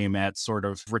frame and sort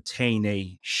of retain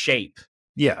a shape.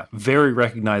 Yeah, very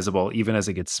recognizable even as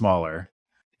it gets smaller.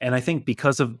 And I think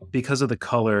because of the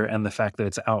color and the fact that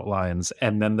it's outlines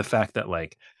and then the fact that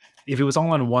like if it was all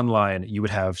on one line, you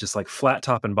would have just like flat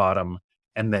top and bottom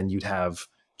and then you'd have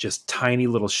just tiny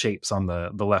little shapes on the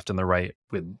left and the right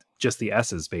with just the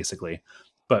S's basically.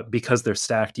 But because they're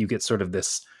stacked, you get sort of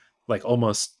this like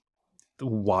almost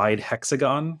wide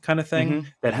hexagon kind of thing Hmm.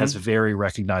 that has Hmm. very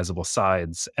recognizable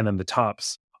sides and then the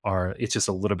tops are it's just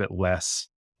a little bit less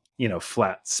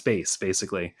flat space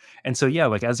basically. And so yeah,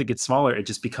 like as it gets smaller it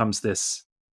just becomes this,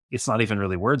 it's not even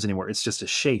really words anymore, it's just a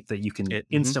shape that you can It.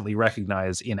 Mhm. instantly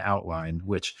recognize in outline,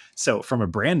 which so from a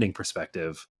branding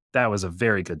perspective that was a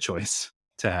very good choice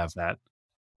to have that.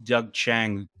 Doug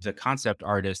Chang, the concept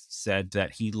artist, said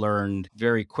that he learned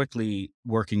very quickly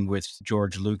working with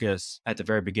George Lucas at the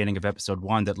very beginning of episode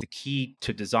one that the key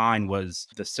to design was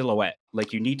the silhouette.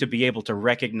 Like you need to be able to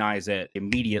recognize it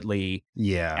immediately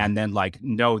Yeah, and then like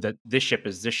know that this ship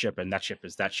is this ship and that ship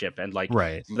is that ship. And like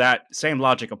right. that same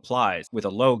logic applies with a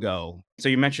logo. So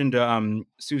you mentioned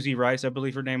Susie Rice, I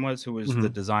believe her name was, who was the Hmm.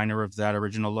 designer of that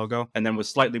original logo and then was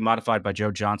slightly modified by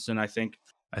Joe Johnston, I think.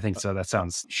 I think so, that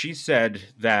sounds. She said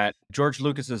that George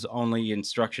Lucas's only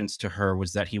instructions to her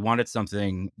was that he wanted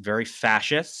something very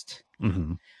fascist,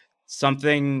 Mhm.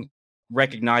 something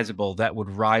recognizable that would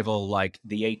rival like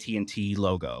the AT&T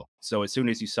logo. So as soon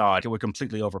as you saw it, it would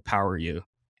completely overpower you.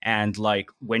 And like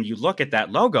when you look at that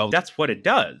logo, that's what it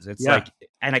does. It's Yeah, like,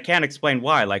 and I can't explain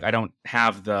why. Like I don't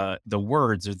have the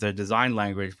words or the design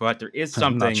language, but there is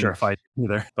I'm not sure something. if I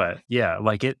either, but yeah,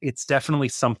 like it's definitely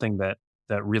something that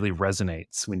really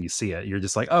resonates when you see it. You're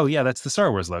just like, "Oh yeah, that's the Star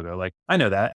Wars logo." Like, I know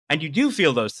that. And you do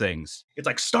feel those things. It's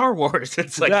like Star Wars.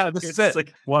 Yeah, this is It's it.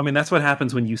 like Well, I mean, that's what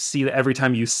happens when you see that every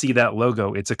time you see that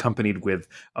logo, it's accompanied with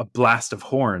a blast of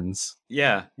horns.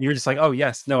 yeah. You're just like, "Oh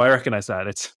yes, no, I recognize that.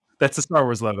 That's the Star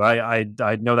Wars logo. I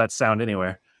know that sound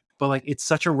anywhere." But like, it's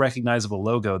such a recognizable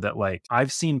logo that like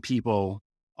I've seen people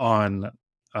on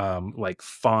like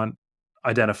font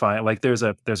identify. Like, there's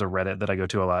a Reddit that I go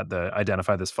to a lot. The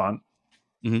identify this font.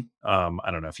 Mhm. I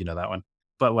don't know if you know that one,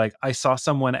 but like I saw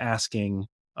someone asking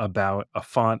about a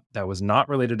font that was not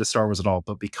related to Star Wars at all,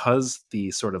 but because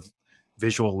the sort of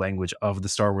visual language of the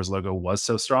Star Wars logo was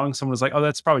so strong, someone was like, "Oh,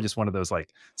 that's probably just one of those like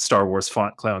Star Wars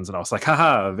font clones," and I was like,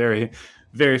 "Haha, very,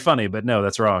 very funny." But no,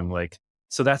 that's wrong. Like,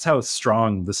 so that's how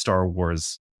strong the Star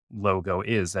Wars logo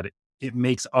is. That it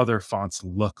makes other fonts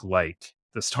look like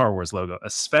the Star Wars logo,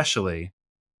 especially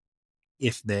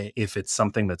if it's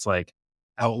something that's like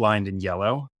outlined in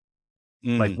yellow.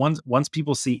 Like Mm. once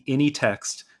people see any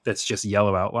text that's just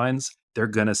yellow outlines, they're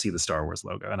gonna see the Star Wars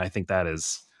logo, and I think that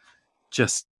is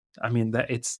just, I mean, that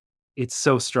it's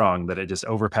so strong that it just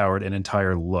overpowered an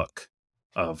entire look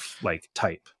of like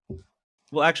type.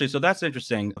 Well, actually, so that's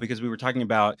interesting because we were talking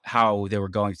about how they were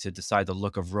going to decide the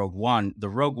look of Rogue One. The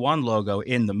Rogue One logo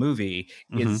in the movie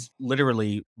Mhm. is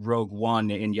literally Rogue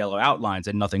One in yellow outlines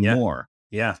and nothing Yeah, more.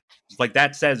 yeah, Like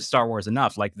that says Star Wars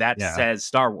enough. Like that yeah. says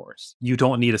Star Wars. You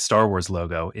don't need a Star Wars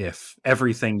logo if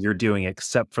everything you're doing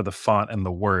except for the font and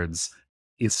the words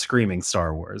is screaming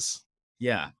Star Wars.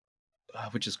 Yeah.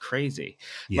 Which is crazy.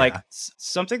 Like Yeah.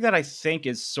 something that I think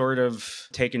is sort of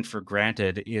taken for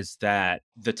granted is that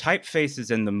the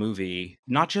typefaces in the movie,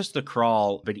 not just the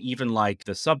crawl, but even like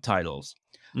the subtitles,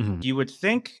 Mhm. you would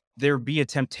think there'd be a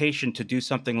temptation to do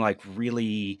something like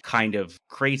really kind of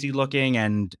crazy looking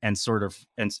and sort of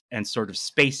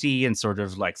spacey and sort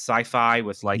of like sci-fi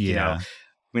with like, Yeah.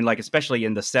 I mean, like, especially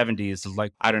in the 70s,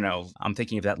 like, I don't know, I'm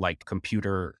thinking of that like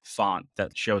computer font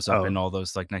that shows up Oh, in all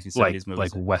those like 1970s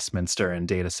like movies. Westminster and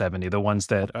Data 70, the ones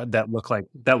that look like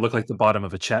the bottom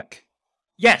of a check.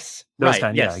 Yes, Those right.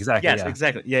 kind, yeah, Yes, exactly, yes, yeah.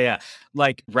 exactly. Yeah, yeah.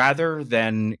 Like rather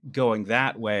than going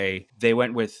that way, they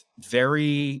went with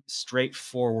very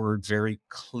straightforward, very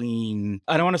clean.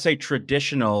 I don't want to say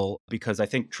traditional because I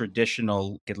think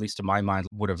traditional, at least to my mind,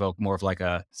 would evoke more of like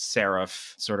a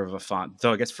serif sort of a font.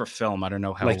 Though I guess for film, I don't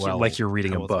know Like you're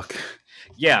reading how a well. book.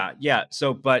 Yeah, yeah.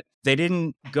 So, but they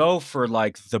didn't go for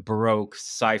like the Baroque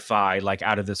sci-fi, like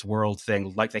out of this world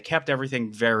thing. Like they kept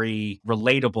everything very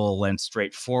relatable and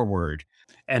straightforward.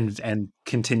 And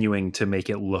continuing to make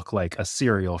it look like a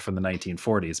serial from the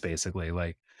 1940s, basically.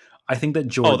 Like, I think that Oh,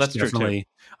 George that's true too. definitely,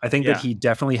 I think that Yeah, he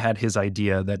definitely had his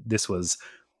idea that this was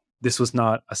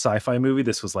not a sci-fi movie.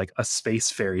 This was like a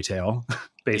space fairy tale, yeah.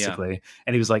 basically.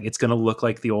 And he was like, it's going to look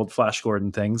like the old Flash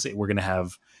Gordon things. We're going to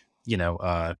have, you know,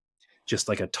 just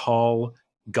like a tall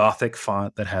gothic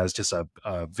font that has just a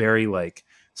very like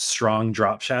strong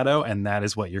drop shadow, and that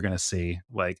is what you're going to see.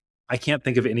 Like, I can't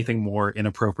think of anything more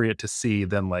inappropriate to see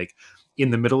than like in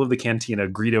the middle of the cantina,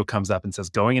 Greedo comes up and says,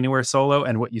 "Going anywhere, Solo?"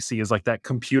 And what you see is like that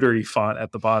computery font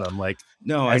at the bottom, like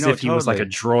No, I as know if he was like a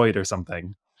totally. droid or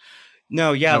something.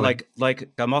 No, yeah, I would, like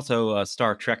I'm also a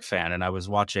Star Trek fan, and I was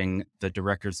watching the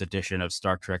director's edition of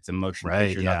Star Trek: The Motion right,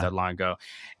 Picture not yeah, that long ago,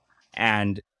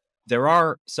 and there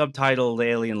are subtitled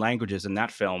alien languages in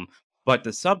that film, but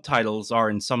the subtitles are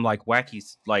in some like wacky,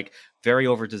 like very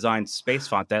over designed space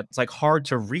font that's like hard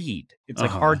to read. It's uh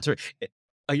like huh, hard to,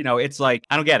 it's like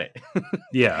I don't get it.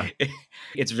 yeah,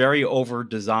 It's very over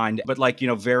designed, but like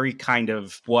very kind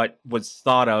of what was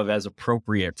thought of as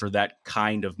appropriate for that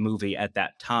kind of movie at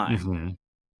that time. hmm,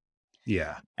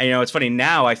 yeah, And it's funny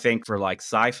now, I think for like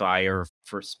sci-fi or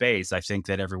for space, I think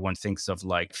that everyone thinks of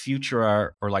like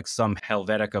Futura or like some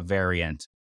Helvetica variant.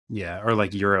 yeah, or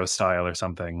like Euro style or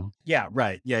something. Yeah,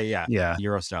 right. Yeah, yeah. Yeah,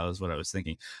 Eurostyle is what I was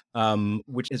thinking.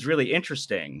 Which is really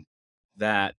interesting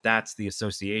that that's the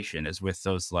association is with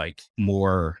those like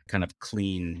more kind of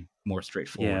clean, more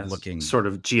straightforward yeah, looking. sort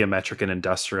of geometric and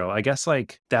industrial. I guess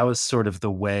like that was sort of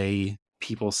the way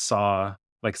people saw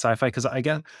like sci-fi. Because I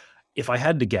guess if I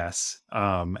had to guess,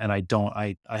 and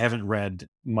I haven't read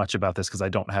much about this because I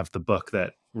don't have the book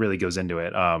that really goes into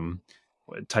it.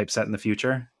 Typeset in the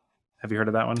Future. Have you heard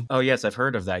of that one? Oh yes, I've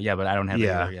heard of that. Yeah, but I don't have it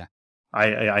either. Yeah,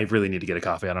 Yeah. I really need to get a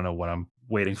copy. I don't know what I'm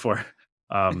waiting for.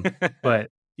 Um, but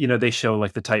you know, they show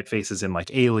like the typefaces in like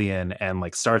Alien and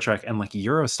like Star Trek, and like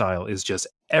Eurostyle is just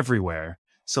everywhere.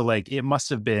 So like it must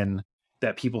have been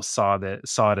that people saw it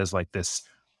as like this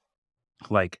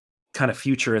like kind of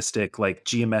futuristic, like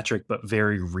geometric but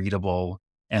very readable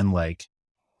and like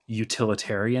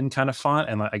utilitarian kind of font.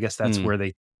 And I guess that's Mm, where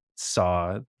they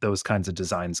saw those kinds of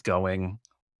designs going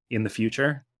in the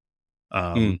future. mm,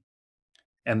 Um,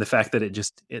 and the fact that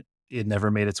it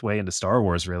never made its way into Star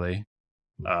Wars really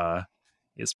uh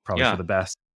is probably for yeah, the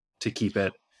best to keep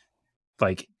it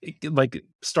like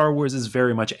Star Wars is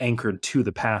very much anchored to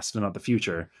the past and not the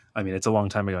future. I mean, it's a long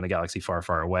time ago in a galaxy far,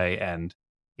 far away, and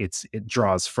it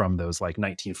draws from those like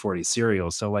 1940s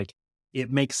serials. So like it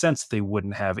makes sense they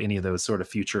wouldn't have any of those sort of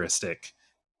futuristic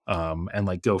and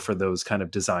like go for those kind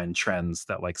of design trends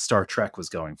that like Star Trek was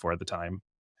going for at the time.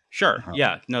 sure. Um,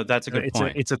 Yeah, no, that's a good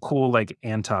point. it's a cool like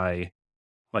anti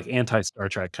Star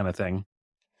Trek kind of thing.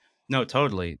 No,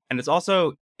 totally. And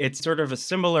it's sort of a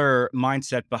similar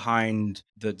mindset behind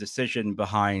the decision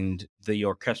behind the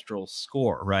orchestral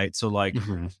score, right? So like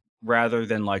Mhm. rather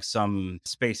than like some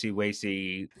spacey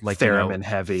wacy, like Theremin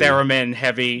heavy. theremin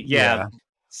heavy, yeah, Yeah.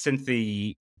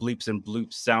 synthy bleeps and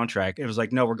bloops soundtrack. It was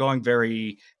like, no, we're going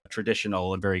very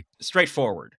traditional and very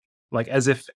straightforward. Like as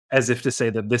if to say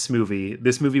that this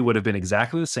movie would have been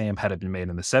exactly the same had it been made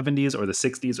in the 70s or the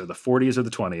 60s or the 40s or the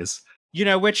 20s.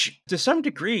 Which to some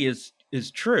degree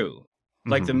is true.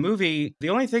 Like the Mhm. movie, the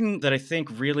only thing that I think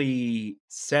really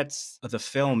sets the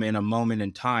film in a moment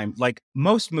in time, like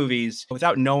most movies,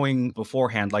 without knowing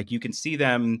beforehand, like you can see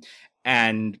them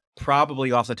and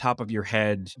probably off the top of your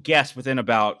head, guess within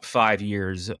about 5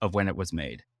 years of when it was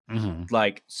made. Mhm.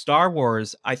 Like Star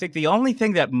Wars, I think the only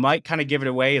thing that might kind of give it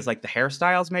away is like the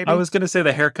hairstyles, I maybe. was going to say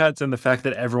the haircuts and the fact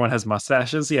that everyone has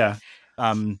mustaches. Yeah.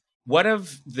 What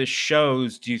of the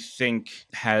shows do you think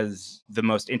has the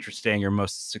most interesting or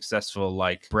most successful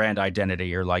like brand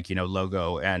identity or like,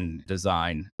 logo and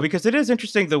design? Because it is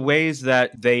interesting the ways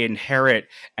that they inherit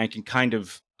and can kind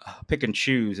of pick and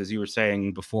choose, as you were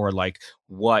saying before, like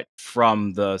what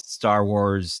from the Star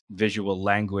Wars visual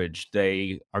language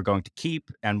they are going to keep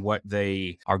and what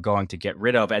they are going to get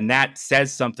rid of. And that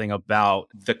says something about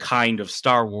the kind of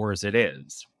Star Wars it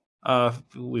is.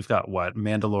 We've got what?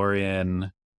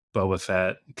 Mandalorian, Boba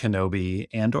Fett, Kenobi,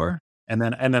 Andor, and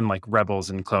then like Rebels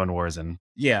and Clone Wars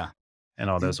Yeah. and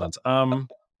all those ones.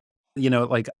 You know,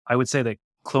 like I would say that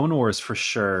Clone Wars for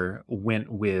sure went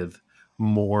with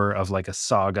more of like a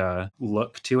saga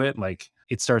look to it. Like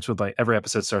it starts with like every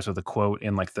episode starts with a quote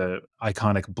in like the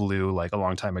iconic blue, like a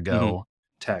long time Hmm. ago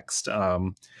text.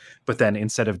 But then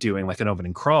instead of doing like an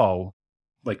opening crawl,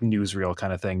 like newsreel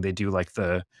kind of thing, they do like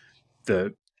the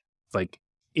like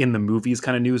in the movies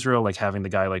kind of newsreel, like having the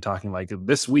guy like talking like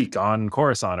this week on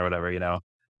Coruscant or whatever, you know.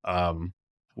 Um,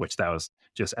 which that was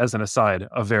just as an aside,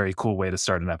 a very cool way to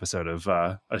start an episode of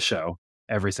a show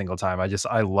every single time.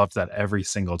 I loved that every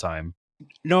single time.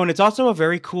 No, and it's also a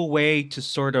very cool way to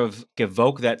sort of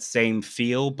evoke that same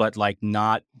feel, but like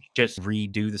not just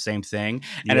redo the same thing.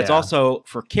 And it's Yeah, also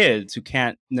for kids who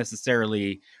can't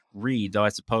necessarily read, though I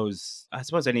suppose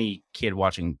any kid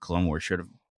watching Clone Wars should have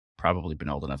probably been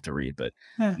old enough to read, but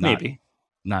not maybe.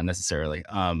 not necessarily.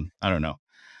 I don't know.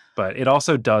 But it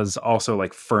also does also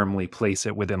like firmly place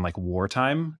it within like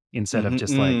wartime instead of Hmm.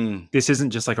 just like this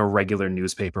isn't just like a regular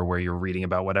newspaper where you're reading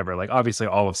about whatever. Like obviously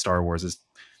all of Star Wars is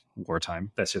wartime.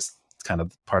 That's just kind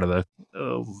of part of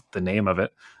the name of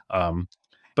it. Um,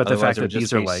 but the Otherwise, fact it would that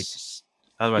just these are be like it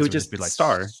otherwise would it would just be just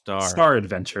like star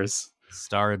adventures.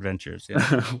 Star Adventures.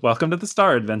 Yeah. Welcome to the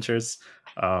Star Adventures.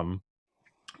 Um,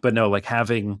 but no, like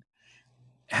having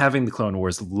the Clone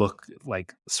Wars look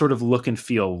like sort of look and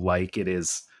feel like it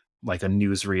is like a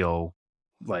newsreel,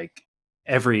 like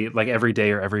every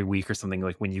day or every week or something.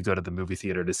 Like when you go to the movie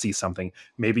theater to see something,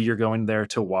 maybe you're going there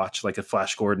to watch like a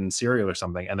Flash Gordon serial or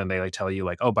something, and then they like tell you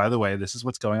like, oh, by the way, this is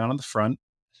what's going on the front.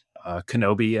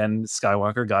 Kenobi and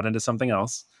Skywalker got into something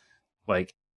else.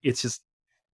 Like it's just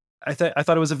I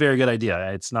thought it was a very good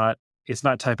idea. It's not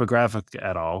typographic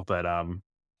at all, but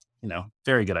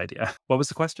very good idea. What was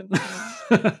the question?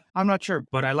 I'm not sure,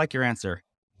 but I like your answer.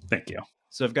 Thank you.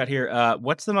 So I've got here,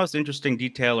 what's the most interesting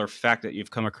detail or fact that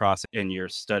you've come across in your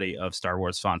study of Star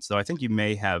Wars fonts? Though I think you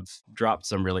may have dropped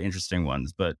some really interesting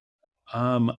ones, but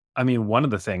I mean, one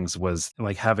of the things was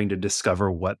like having to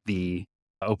discover what the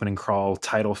opening crawl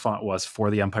title font was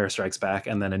for The Empire Strikes Back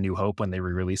and then A New Hope when they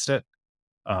re-released it.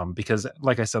 Because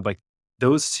like I said, like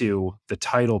those two, the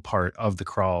title part of the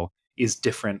crawl is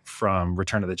different from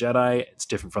Return of the Jedi. It's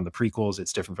different from the prequels.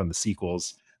 It's different from the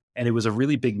sequels. And it was a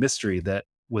really big mystery that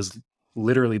was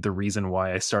literally the reason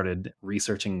why I started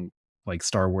researching like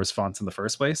Star Wars fonts in the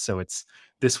first place. So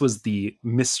this was the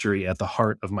mystery at the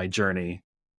heart of my journey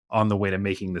on the way to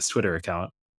making this Twitter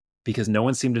account because no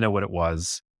one seemed to know what it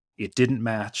was. It didn't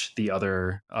match the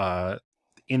other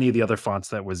any of the other fonts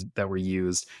that were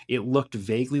used. It looked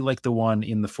vaguely like the one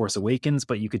in The Force Awakens,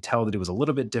 but you could tell that it was a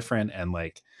little bit different and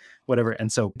like whatever.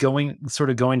 And so going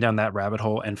down that rabbit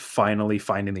hole and finally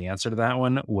finding the answer to that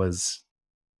one was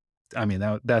I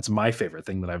mean that's my favorite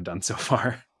thing that I've done so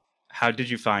far. how did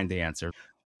you find the answer?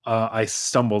 I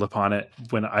stumbled upon it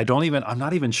when I'm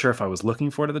not even sure if I was looking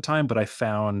for it at the time, but I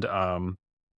found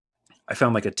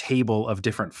like a table of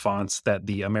different fonts that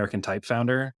the American Type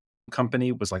Founder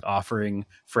company was like offering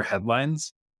for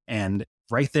headlines. And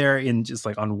right there in just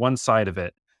like on one side of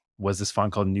it was this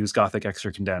font called News Gothic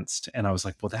Extra Condensed. And I was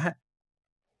like, well,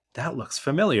 that looks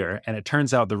familiar. And it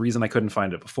turns out the reason I couldn't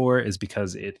find it before is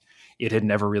because it had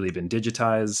never really been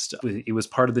digitized. It was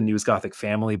part of the News Gothic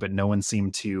family, but no one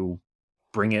seemed to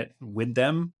bring it with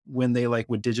them when they like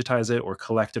would digitize it or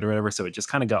collect it or whatever. So it just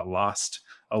kind of got lost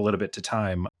a little bit to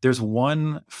time. There's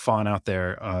one font out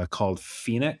there called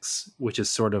Phoenix, which is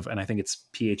sort of, and I think it's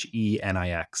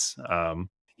Phenix.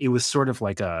 It was sort of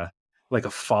like a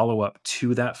follow up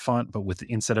to that font, but with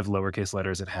instead of lowercase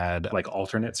letters, it had like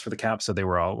alternates for the caps, so they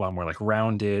were all a lot more like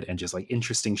rounded and just like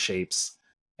interesting shapes.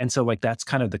 And so like that's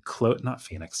kind of the not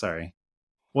Phoenix, sorry.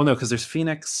 Well, no, because there's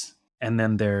Phoenix and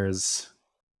then there's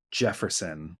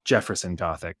Jefferson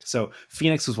Gothic. So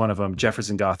Phoenix was one of them.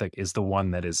 Jefferson Gothic is the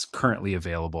one that is currently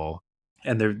available,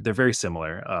 and they're very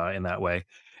similar in that way.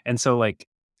 And so like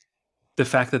the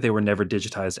fact that they were never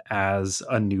digitized as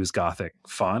a News Gothic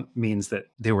font means that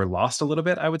they were lost a little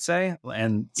bit, I would say.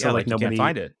 And so Yeah, like like you can't nobody,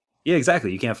 find it. yeah,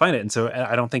 exactly, you can't find it. And so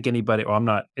I don't think anybody, or I'm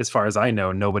not, as far as I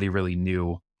know, nobody really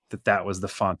knew that that was the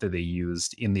font that they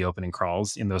used in the opening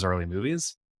crawls in those early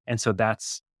movies. And so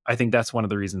I think that's one of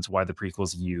the reasons why the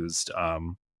prequels used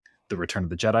the Return of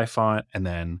the Jedi font, and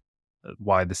then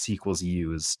why the sequels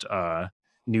used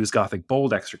News Gothic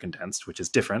Bold Extra Condensed, which is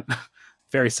different,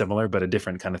 very similar, but a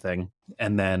different kind of thing.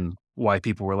 And then why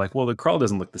people were like, well, the crawl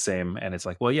doesn't look the same. And it's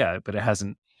like, well, yeah, but it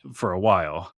hasn't for a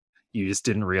while. You just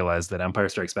didn't realize that Empire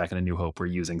Strikes Back and A New Hope were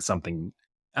using something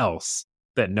else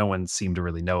that no one seemed to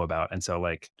really know about. And so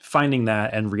like finding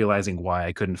that and realizing why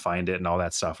I couldn't find it and all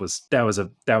that stuff was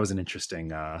an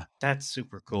interesting That's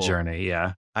super cool. journey.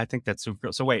 Yeah. I think that's super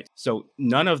cool. So wait, so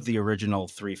none of the original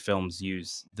 3 films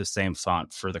use the same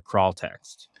font for the crawl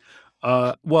text?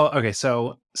 Well, okay,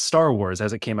 so Star Wars,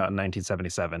 as it came out in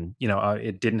 1977,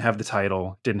 it didn't have the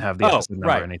title, didn't have the Oh, episode number or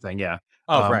right. anything, yeah.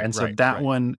 Oh, right, And so right,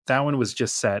 right. that one was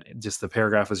just the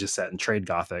paragraph was just set in Trade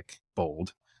Gothic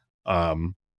bold,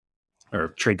 um, or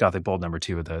Trade Gothic bold number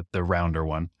two, the rounder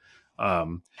one.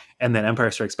 And then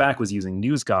Empire Strikes Back was using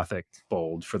News Gothic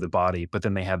bold for the body, but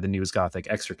then they had the News Gothic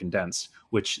extra condensed,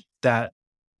 which that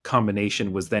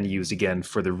combination was then used again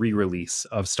for the re-release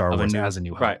of Star Of a Wars new as A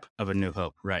New right, Hope. of A New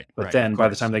Hope. Right, But right. Of then by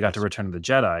the course, time they of got to course. Return of the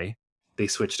Jedi, they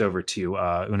switched over to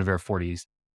Univers 40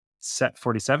 set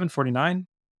 47, 49,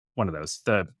 one of those,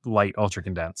 the light ultra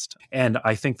condensed. And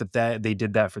I think that they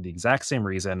did that for the exact same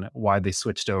reason why they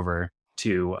switched over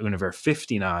to Univers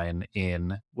 59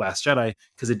 in Last Jedi,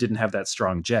 because it didn't have that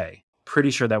strong J. Pretty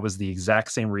sure that was the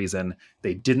exact same reason.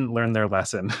 They didn't learn their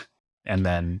lesson. And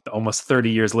then almost 30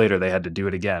 years later, they had to do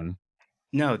it again.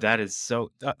 No, that is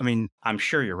so I mean, I'm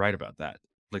sure you're right about that.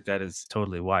 Like, that is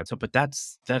totally why. So, but that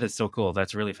is so cool.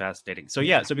 That's really fascinating. So,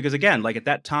 yeah, so because again, like, at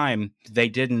that time, they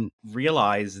didn't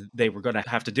realize they were gonna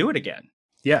have to do it again.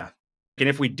 Yeah. And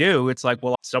if we do, it's like,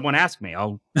 well, someone asked me,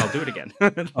 I'll do it again.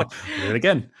 Oh, do it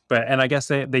again. And I guess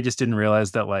they just didn't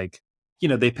realize that, like,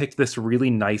 they picked this really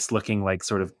nice looking, like,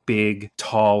 sort of big,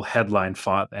 tall headline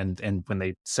font, and when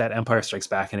they set Empire Strikes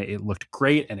Back, and it looked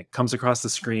great, and it comes across the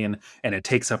screen, and it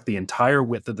takes up the entire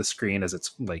width of the screen as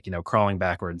it's, like, crawling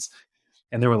backwards.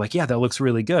 And they were like, yeah, that looks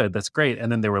really good. That's great.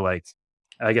 And then they were like,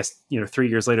 I guess, 3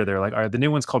 years later, they were like, all right, the new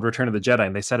one's called Return of the Jedi,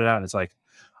 and they set it out, and it's like,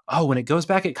 oh, when it goes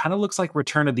back, it kind of looks like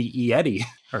Return of the Yeti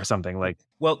or something. Like,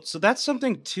 Well, so that's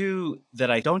something too that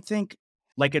I don't think,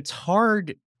 like, it's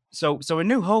hard. So A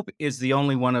New Hope is the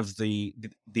only one of the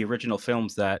original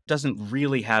films that doesn't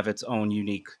really have its own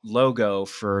unique logo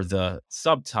for the for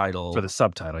subtitle. the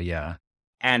subtitle, yeah.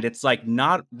 And it's like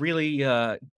not really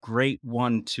a great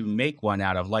one to make one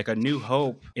out of. Like A New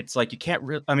Hope, it's like you can't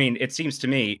really, I mean, it seems to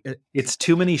me, It's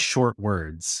too many short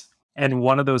words. And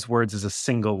one of those words is a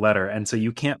single letter. And so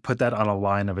you can't put that on a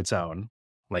line of its own,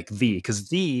 like because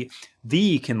the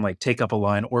can like take up a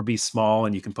line or be small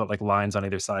and you can put like lines on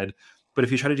either side. But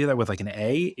if you try to do that with like an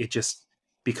A, it just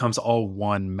becomes all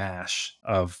one mash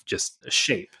of just a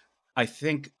shape. I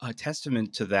think a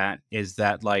testament to that is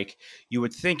that, like, you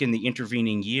would think in the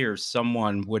intervening years,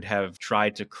 someone would have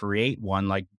tried to create one,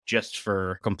 like, just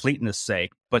for completeness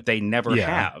sake, but they never Yeah.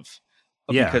 have,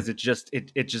 Yeah. because it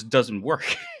just doesn't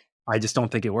work. I just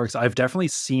don't think it works. I've definitely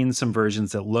seen some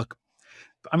versions that look,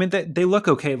 I mean, they look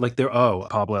okay. Like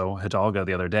Pablo Hidalgo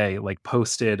the other day, like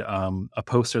posted a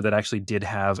poster that actually did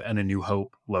have an A New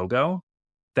Hope logo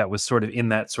that was sort of in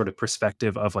that sort of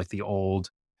perspective of like the old,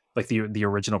 like the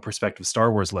original perspective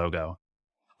Star Wars logo.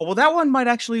 Well, that one might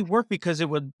actually work because it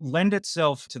would lend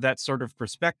itself to that sort of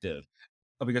perspective,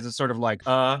 because it's sort of like,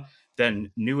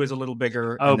 then new is a little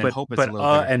bigger, Oh, and then but hope is a but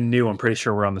little bigger. and new, I'm pretty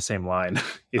sure we're on the same line.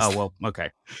 Oh, Is well, okay.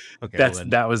 Okay, well then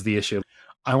that was the issue.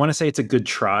 I want to say it's a good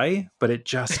try, but it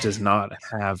just does not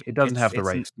have it doesn't have the it's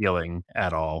right feeling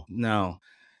at all. no.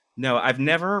 No, I've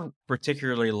never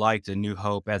particularly liked A New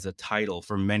Hope as a title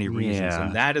for many reasons, Yeah.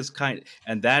 and that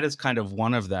is kind of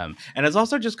one of them. And it's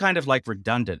also just kind of like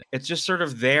redundant. It's just sort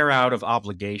of there out of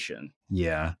obligation.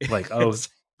 Yeah. Like, oh, It's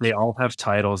they all have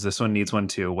titles. This one needs one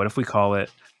too. What if we call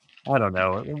it, I don't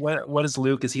know. What is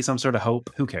Luke? Is he some sort of hope?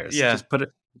 Who cares? yeah, Just put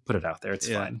it out there. It's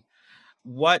yeah. fine.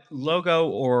 What logo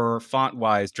or font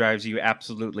wise drives you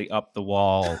absolutely up the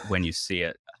wall when you see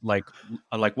it? Like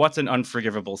what's an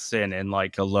unforgivable sin in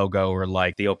like a logo or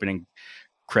like the opening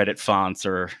credit fonts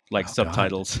or like Oh God.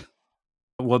 subtitles?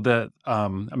 Well, I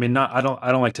mean, not I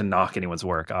don't like to knock anyone's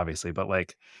work, obviously, but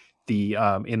like the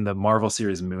in the Marvel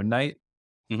series Moon Knight,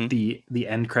 Hmm. the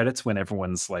end credits when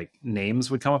everyone's like names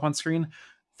would come up on screen,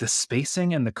 the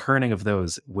spacing and the kerning of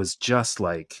those was just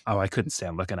like, oh, I couldn't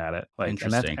stand looking at it. Like,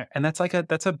 Interesting. and that's like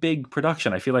that's a big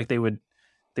production. I feel like they would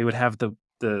have the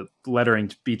lettering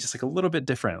to be just like a little bit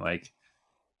different. Like,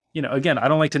 again, I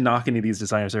don't like to knock any of these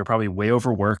designers. They're probably way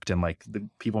overworked and like the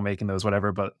people making those,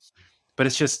 whatever. But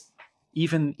it's just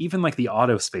even like the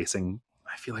auto spacing,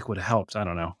 I feel like would have helped. I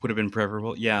don't know. Would have been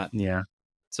preferable. Yeah. Yeah.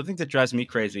 Something that drives me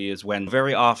crazy is when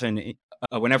very often,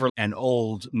 whenever an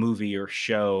old movie or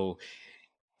show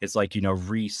is like,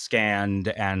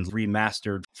 rescanned and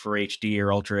remastered for HD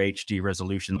or Ultra HD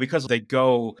resolution, because they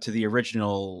go to the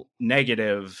original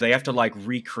negative, they have to like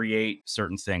recreate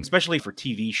certain things, especially for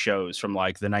TV shows from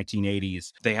like the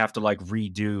 1980s. They have to like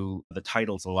redo the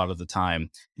titles a lot of the time.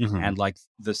 Hmm. And like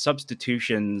the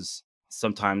substitutions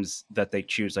sometimes that they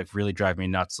choose like really drive me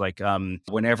nuts. Like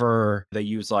whenever they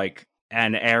use like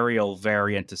an Arial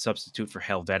variant to substitute for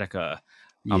Helvetica,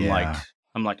 I'm like Yeah.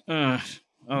 I'm like, Yeah.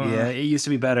 uh, It used to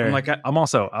be I'm better. like, I'm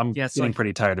yeah, it's getting like,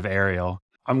 pretty tired of Ariel.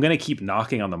 I'm gonna keep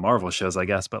knocking on the Marvel shows, I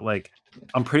guess, but like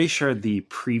I'm pretty sure the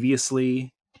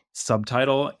previously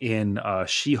subtitle in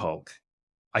She-Hulk,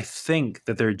 I think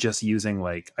that they're just using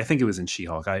like I think it was in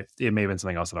She-Hulk. It may have been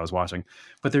something else that I was watching,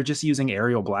 but they're just using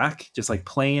Arial Black, just like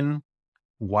plain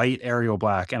white Arial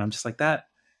Black, and I'm just like that.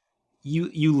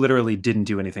 You literally didn't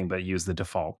do anything but use the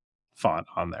default font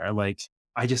on there. Like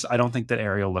I don't think that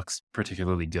Arial looks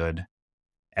particularly good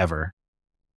ever.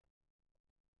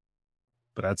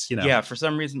 But that's Yeah, for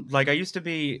some reason, like I used to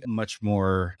be much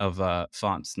more of a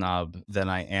font snob than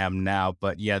I am now,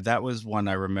 but yeah, that was one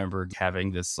I remembered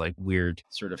having this like weird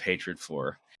sort of hatred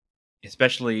for,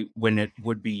 especially when it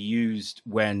would be used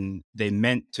when they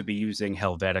meant to be using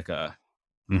Helvetica,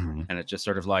 Mhm. and it's just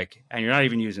sort of like, and you're not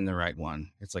even using the right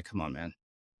one. It's like, come on, man.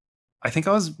 I think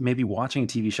I was maybe watching a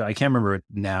TV show. I can't remember it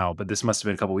now, but this must have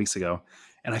been a couple weeks ago.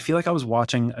 And I feel like I was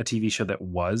watching a TV show that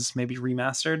was maybe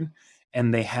remastered.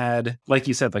 And they had, like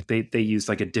you said, like they used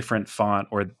like a different font,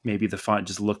 or maybe the font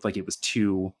just looked like it was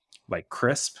too like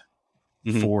crisp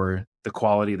Hmm. for the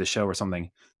quality of the show or something.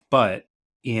 But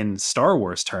in Star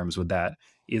Wars terms with that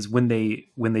is when they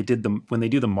do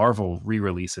the Marvel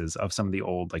re-releases of some of the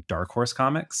old like Dark Horse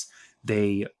comics,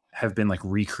 they have been like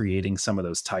recreating some of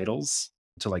those titles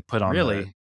to like put on the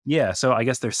Really? yeah, so I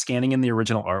guess they're scanning in the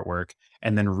original artwork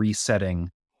and then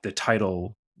resetting the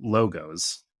title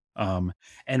logos.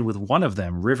 And with one of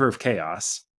them, River of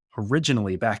Chaos,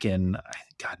 originally back in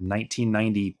God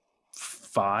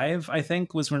 1995, I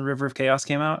think was when River of Chaos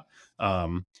came out.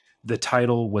 Um, the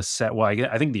title was set. Well,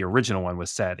 I think the original one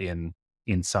was set in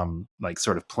some like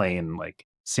sort of plain like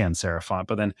sans serif font,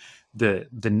 but then the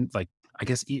like I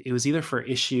guess it was either for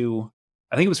issue.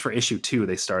 I think it was for issue 2.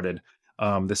 They started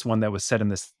this one that was set in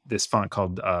this font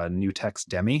called New Text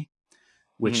Demi,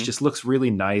 which Hmm. just looks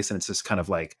really nice, and it's just kind of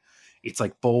like it's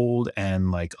like bold and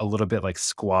like a little bit like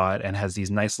squat, and has these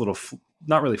nice little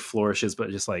not really flourishes, but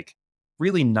just like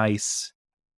really nice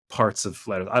parts of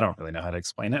letters. I don't really know how to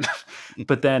explain it.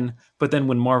 But then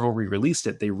when Marvel re-released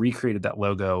it, they recreated that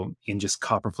logo in just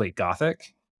copperplate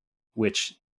Gothic,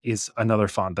 which is another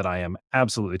font that I am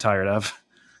absolutely tired of.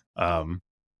 Um,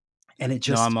 and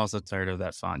No, I'm also tired of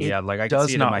that font. it Yeah, like I can see does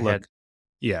it in not my head. look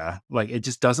yeah, like it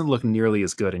just doesn't look nearly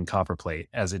as good in copperplate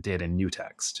as it did in New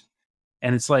Text.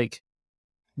 And it's like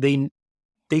they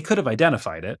they could have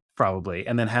identified it probably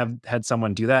and then have had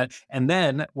someone do that. And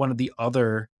then one of the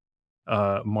other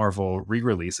Marvel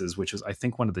re-releases, which was I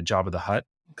think one of the Job of the Hutt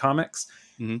comics,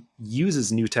 Hmm.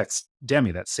 uses New Text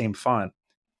Demi, that same font,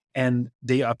 and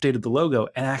they updated the logo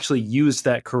and actually used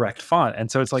that correct font. And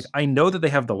so it's like I know that they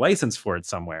have the license for it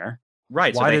somewhere.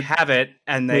 Right. So Why they did have it,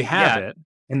 and they they, have yeah, it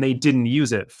and they didn't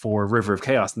use it for River of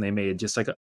Chaos, and they made just like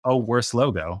a worse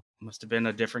logo? must have been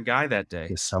a different guy that day.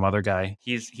 Just some other guy.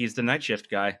 He's the night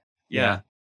shift guy. Yeah. Yeah.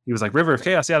 He was like, River of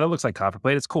Chaos. Yeah, that looks like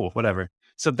copperplate. It's cool. Whatever.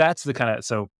 So that's the kind of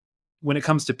so when it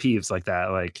comes to peeves like that,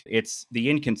 like It's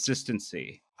the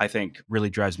inconsistency, I think, really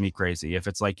drives me crazy. If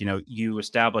it's like, you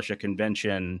establish a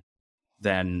convention,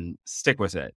 then stick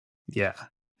with it. yeah.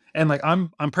 And like I'm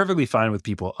perfectly fine with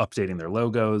people updating their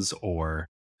logos or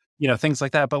things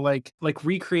like that, but like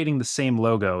recreating the same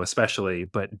logo especially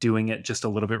but doing it just a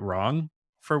little bit wrong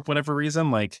for whatever reason,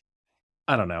 like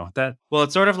I don't know. That Well,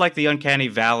 it's sort of like the uncanny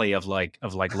valley of like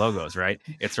logos, right?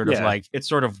 It's sort of yeah, like it's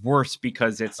sort of worse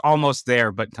because it's almost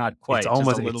there, but not quite. Just a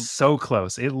it's little. so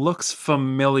close. It looks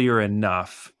familiar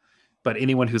enough, but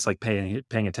anyone who's like paying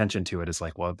attention to it is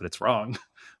like, well, but it's wrong.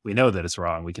 We know that it's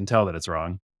wrong. We can tell that it's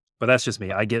wrong. But that's just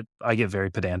me. I get very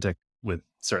pedantic with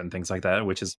certain things like that,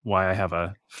 which is why I have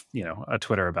a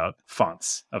Twitter about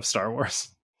fonts of Star Wars.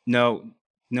 No,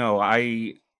 no,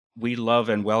 we love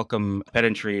and welcome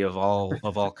pedantry of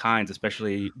all kinds,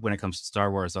 especially when it comes to Star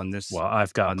Wars on this Well,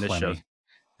 I've got on this show. plenty.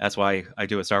 That's why I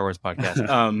do a Star Wars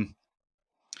podcast.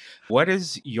 What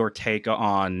is your take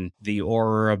on the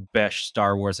Aurebesh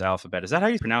Star Wars alphabet? Is that how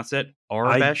you pronounce it? I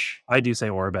Aurebesh? I do say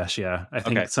Aurebesh, yeah. I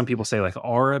think Okay. some people say like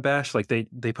Aurebesh, like they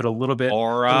put a little bit of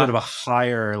Aura, a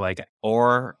higher like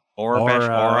Aurebesh,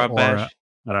 aura. Aurebesh.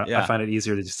 I Yeah. find it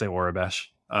easier to just say Aurebesh.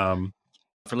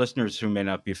 For listeners who may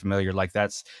not be familiar, like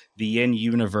that's the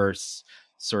in-universe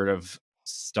sort of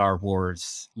Star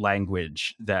Wars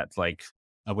language that like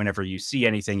whenever you see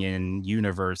anything in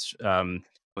universe,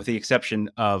 with the exception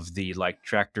of the like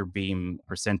tractor beam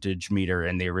percentage meter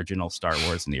in the original Star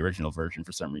Wars in the original version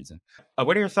for some reason.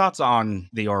 What are your thoughts on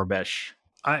the Aurebesh?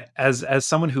 I as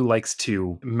someone who likes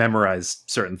to memorize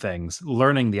certain things,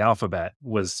 learning the alphabet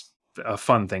was a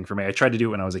fun thing for me. I tried to do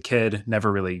it when I was a kid,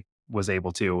 never really was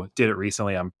able to. Did it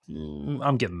recently. I'm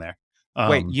getting there.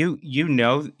 Wait, Um, you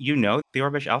know the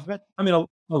Aurebesh alphabet? I mean a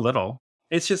little.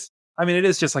 It's just I mean it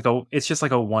is just like a it's just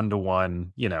like a one to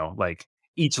one, like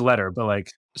each letter, but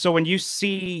like So when you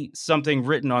see something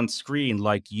written on screen,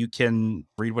 like, you can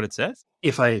read what it says?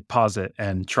 if I pause it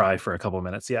and try for a couple of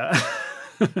minutes, yeah.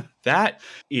 That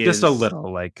Just a is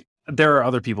little, like, there are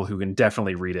other people who can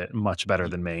definitely read it much better y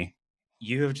than me.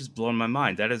 you have just blown my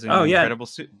mind. Oh, yeah.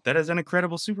 That is an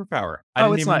incredible superpower. I Oh,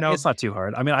 didn't even know. it's not too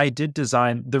hard. I mean, I did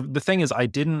design the thing is I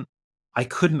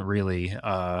couldn't really,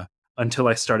 until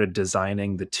I started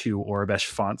designing the 2 Aurebesh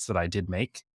fonts that I did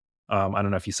make. I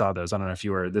don't know if you saw those. I don't know if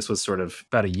you were this was sort of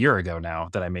about a year ago now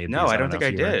that I made No, these. I I don't don't know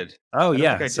think if I you were did. Oh, I don't think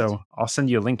yeah. I did. So I'll send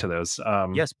you a link to those.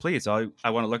 Yes, please. I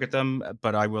wanna look at them,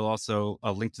 but I will also,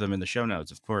 link to them in the show notes,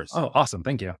 of course. Oh, awesome.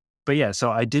 Thank you. But yeah,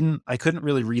 so I couldn't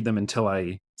really read them until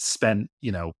I spent,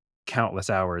 countless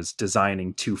hours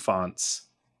designing 2 fonts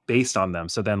based on them.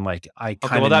 So then like I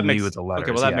kind of knew the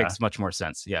letters. That Yeah. makes much more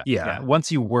sense. Yeah, Yeah. yeah.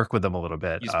 Once you work with them a little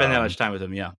bit, You spend that much time with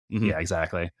them, yeah. Mhm. yeah,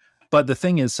 exactly. But the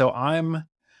thing is, so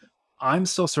I'm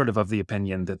still sort of the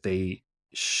opinion that they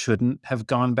shouldn't have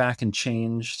gone back and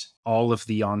changed all of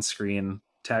the on-screen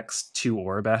text to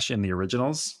Aurebesh in the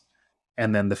originals.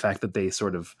 And then the fact that they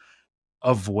sort of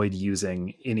avoid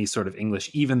using any sort of English,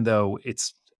 even though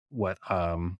it's what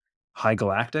High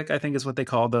Galactic, I think is what they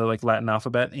call the like Latin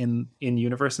alphabet in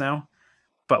universe now.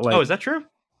 But Oh, is like that true?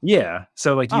 yeah.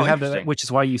 So like you Oh, have that, interesting. which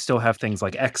is why you still have things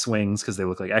like X wings because they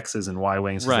look like X's and Y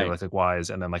wings because they Right. look like Y's,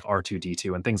 and then like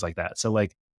R2D2 and things like that. So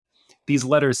like these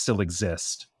letters still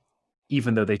exist,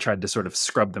 even though they tried to sort of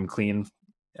scrub them clean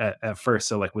at first.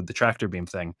 So like with the tractor beam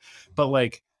thing, but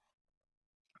like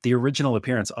the original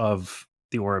appearance of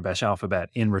the Aurebesh alphabet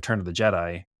in Return of the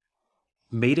Jedi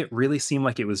made it really seem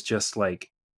like it was just like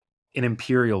an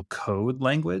imperial code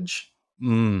language.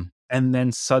 Mm. And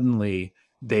then suddenly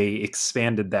they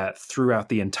expanded that throughout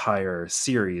the entire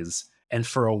series. And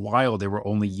for a while they were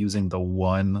only using the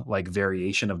one like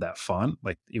variation of that font.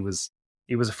 Like it was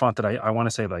a font that I want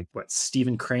to say like what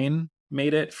Stephen Crane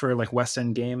made it for like West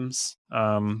End Games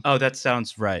Oh, that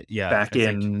sounds right. Yeah, back I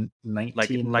think in like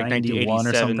 1991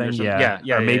 or 1987 or something. something. Yeah. Yeah,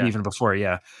 yeah, Or yeah, maybe yeah. even before.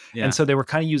 Yeah. And Yeah. so they were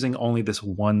kind of using only this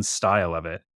one style of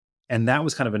it. And that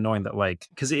was kind of annoying that like,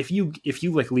 cause if you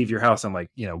like leave your house and like,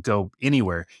 go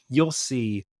anywhere, you'll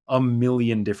see a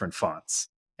million different fonts.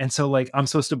 And so like, I'm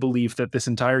supposed to believe that this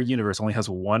entire universe only has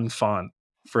one font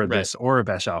for Right. this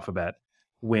Aurebesh alphabet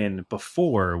when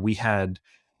before we had,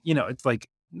 it's like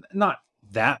not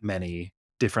that many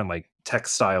different like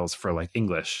text styles for like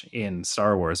English in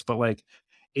Star Wars, but like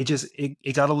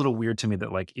it got a little weird to me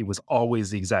that like it was always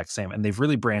the exact same. And they've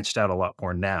really branched out a lot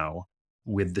more now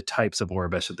with the types of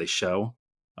Aurebesh that they show.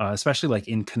 Especially like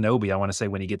in Kenobi, I want to say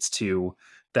when he gets to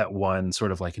that one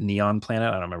sort of like neon planet,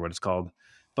 I don't remember what it's called,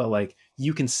 but like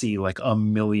you can see like a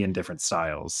million different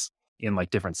styles in like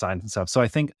different signs and stuff. So I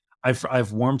think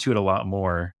I've warmed to it a lot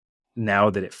more now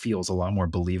that it feels a lot more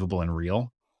believable and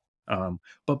real.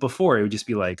 But before it would just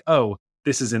be like, oh,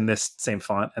 this is in this same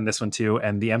font and this one too,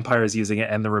 and the Empire is using it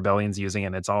and the Rebellion's using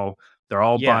it. And they're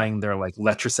all Yeah. buying their like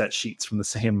Letraset sheets from the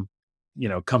same,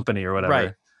 company or Right.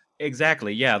 whatever.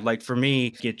 Exactly. Yeah. Like for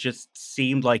me, it just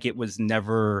seemed like it was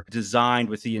never designed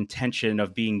with the intention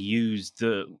of being used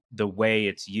the way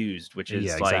it's used, which Yeah,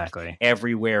 is like exactly.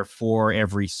 everywhere for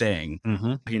everything.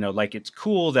 Hmm. Like it's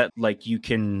cool that like you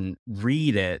can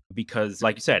read it because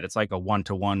like you said, it's like a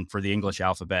one-to-one for the English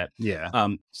alphabet. Yeah.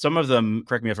 Some of them,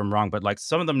 correct me if I'm wrong, but like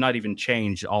some of them not even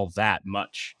change all that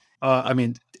much. I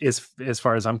mean, as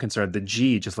far as I'm concerned, the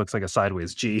G just looks like a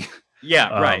sideways G. Yeah,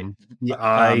 right. The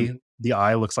Uh, Um,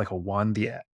 I looks like a one.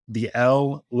 The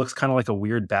L looks kind of like a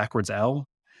weird backwards L.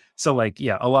 So like,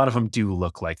 yeah, a lot of them do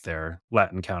look like their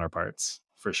Latin counterparts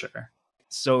for sure.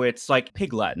 so it's like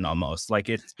pig Latin almost. Like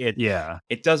Yeah,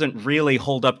 it doesn't really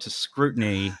hold up to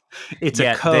scrutiny, it's a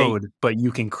yet they code, but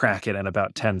you can crack it in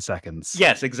about 10 seconds.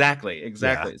 yes, exactly, Yeah.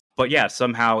 exactly. But yeah,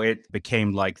 somehow it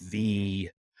became like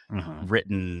the Mhm.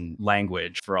 written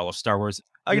language for all of Star Wars.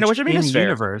 Which Which I mean in is fair.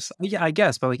 universe, yeah, I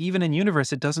guess, but like even in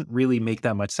universe, it doesn't really make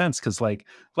that much sense because like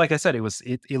I said,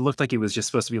 it looked like it was just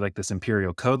supposed to be like this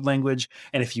imperial code language.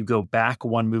 And if you go back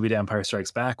one movie to Empire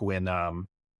Strikes Back when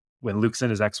Luke's in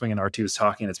his X-wing and R2 is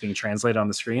talking and it's being translated on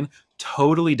the screen,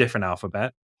 totally different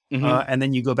alphabet. Mhm. And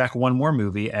then you go back one more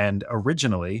movie and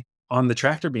originally on the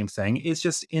tractor beam thing, it's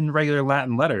just in regular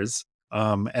Latin letters.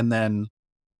 And then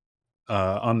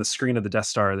on the screen of the Death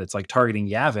Star that's like targeting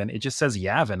Yavin, it just says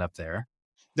Yavin up there.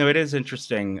 No, it is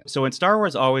interesting. So in Star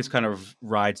Wars always kind of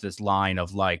rides this line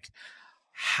of like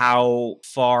how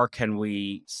far can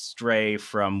we stray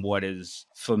from what is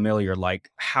familiar? Like,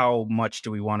 how much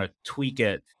do we want to tweak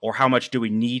it, or how much do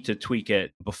we need to tweak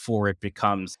it before it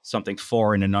becomes something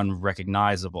foreign and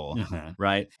unrecognizable? Mhm.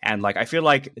 Right. And like, I feel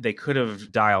like they could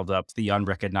have dialed up the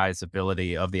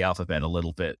unrecognizability of the alphabet a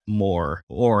little bit more,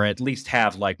 or at least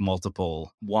have like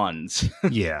multiple ones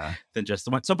Yeah. than just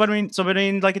the one. So, but I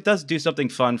mean, like, it does do something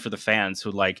fun for the fans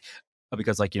who like,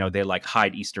 because like, they like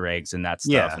hide Easter eggs and that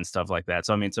stuff Yeah. and stuff like that.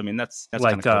 So I mean, that's kind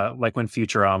of cool. Like when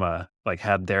Futurama, like,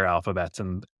 had their alphabets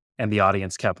and the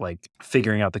audience kept, like,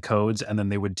 figuring out the codes, and then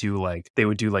they would do,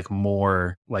 like,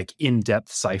 more, like,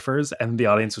 in-depth ciphers, and the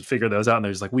audience would figure those out, and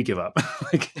they're just like, "We give up."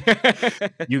 Like,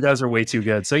 "You guys are way too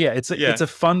good." So, yeah, it's Yeah. a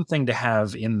fun thing to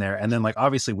have in there, and then, like,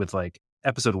 obviously with, like,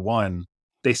 episode 1,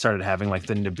 they started having, like,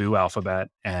 the Naboo alphabet,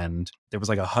 and there was,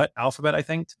 like, a Hutt alphabet, I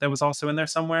think, that was also in there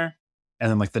somewhere,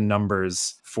 and then, like, the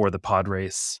numbers for the pod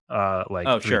race, like,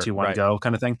 Oh, 3, sure. 2, 1, Right. go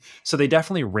kinda thing. So they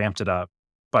definitely ramped it up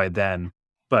by then,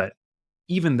 but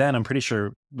even then, I'm pretty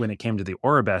sure when it came to the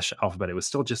Aurebesh alphabet, it was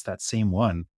still just that same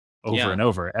one over Yeah. and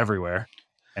over everywhere,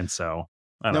 and so,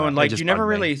 I don't No, know, and it like, you just never bugged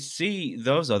me. really see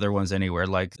those other ones anywhere,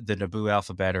 like the Naboo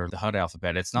alphabet or the Hut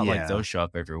alphabet. It's not like Yeah. those show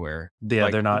up everywhere. Yeah,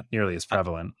 Like, they're not nearly as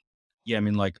prevalent. yeah, I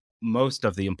mean, like, most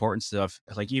of the important stuff,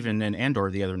 like even in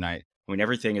Andor the other night, I mean,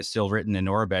 everything is still written in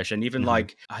Orabesh. And even Mhm.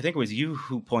 like, I think it was you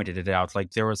who pointed it out.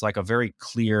 Like, there was like a very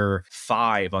clear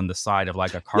five on the side of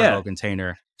like a cargo Yeah,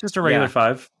 container. just a regular Yeah.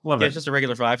 5. Love Yeah, it. it's just a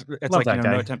regular five. It's Love like, that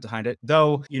no guy. attempt to hide it.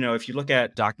 Though, if you look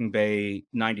at Docking Bay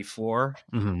 94,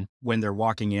 Mhm. when they're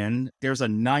walking in, there's a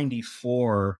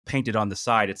 94 painted on the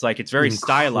side. It's like, it's very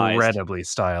stylized Incredibly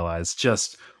stylized,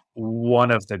 just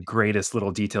one of the greatest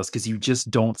little details because you just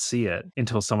don't see it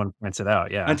until someone points it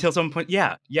out, yeah. until some point.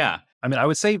 Yeah. Yeah. I mean, I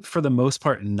would say for the most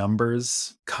part,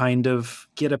 numbers kind of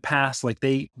get a pass. Like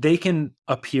they can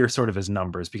appear sort of as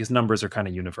numbers because numbers are kind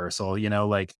of universal.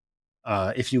 Like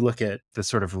if you look at the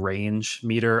sort of range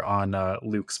meter on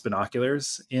Luke's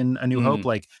binoculars in A New Hope, Mm.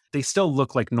 like they still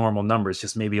look like normal numbers,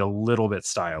 just maybe a little bit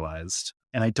stylized.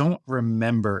 And I don't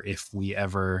remember if we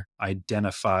ever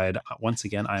identified. Once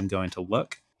again, I'm going to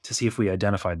look to see if we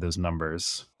identified those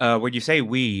numbers. When you say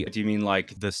we, do you mean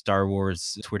like the Star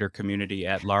Wars Twitter community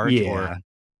at large, or? Yeah.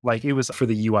 Like, it was for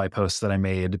the UI post that I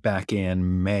made back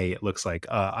in May, it looks like.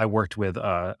 I worked with,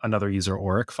 another user,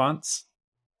 Auric Fonts.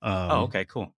 Oh, Um, okay,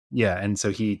 cool. yeah, and so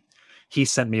he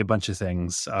sent me a bunch of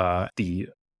things, the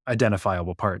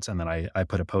identifiable parts, and then I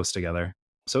put a post together.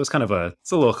 So it's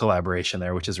a little collaboration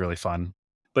there, which is really fun.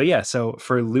 But yeah, so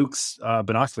for Luke's,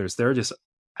 binoculars, they're just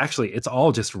actually, it's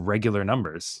all just regular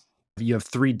numbers. You have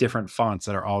 3 different fonts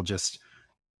that are all just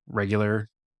regular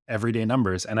everyday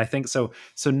numbers, and I think so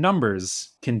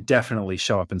numbers can definitely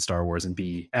show up in Star Wars and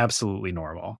be absolutely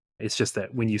normal. It's just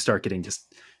that when you start getting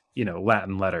just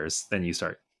Latin letters, then you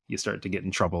start to get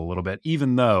in trouble a little bit,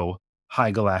 even though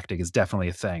high galactic is definitely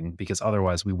a thing, because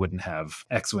otherwise we wouldn't have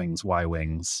X-wings,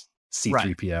 Y-wings,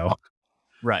 Right, C3PO.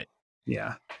 right.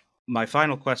 Yeah. My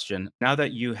final question, now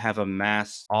that you have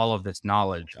amassed all of this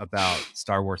knowledge about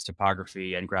Star Wars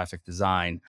typography and graphic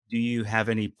design, do you have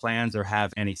any plans or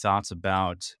have any thoughts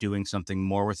about doing something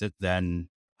more with it than,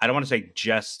 I don't want to say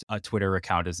just a Twitter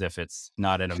account, as if it's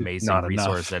not an amazing Not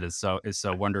resource enough. that is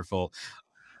so wonderful.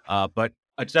 But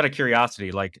just out of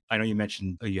curiosity, like, I know you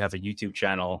mentioned you have a YouTube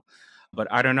channel, but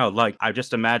I don't know. Like, I'm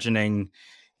just imagining,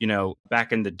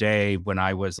 back in the day when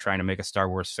I was trying to make a Star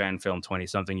Wars fan film 20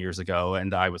 something years ago,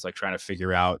 and I was like trying to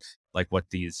figure out like what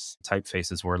these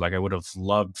typefaces were. Like, I would have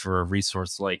loved for a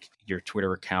resource like your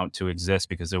Twitter account to exist,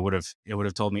 because it would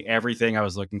have told me everything I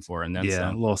was looking for and then Yeah, a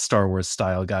some. little Star Wars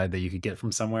style guide that you could get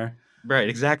from somewhere. Right,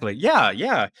 exactly. Yeah,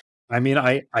 yeah. I mean,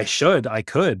 I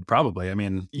could probably. I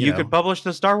mean, You could publish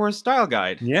the Star Wars style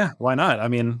guide. yeah, why not? I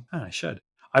mean, I should.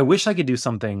 I wish I could do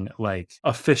something like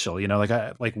official,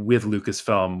 like with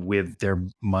Lucasfilm with their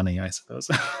money, I suppose.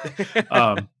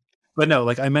 um, but no,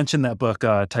 like I mentioned that book,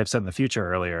 Typeset in the Future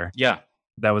earlier. Yeah.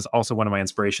 That was also one of my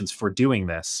inspirations for doing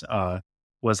this.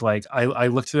 Was like I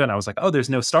looked through it and I was like, oh, there's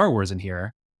no Star Wars in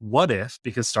here. What if,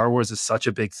 because Star Wars is such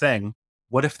a big thing,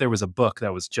 what if there was a book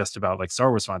that was just about like Star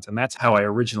Wars fonts? And that's how I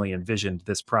originally envisioned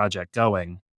this project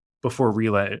going before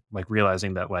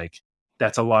realizing that like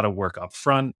that's a lot of work up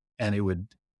front and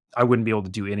I wouldn't be able to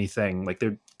do anything like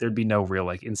there'd be no real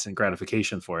like instant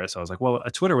gratification for it. So I was like, well, a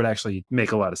Twitter would actually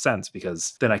make a lot of sense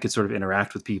because then I could sort of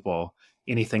interact with people.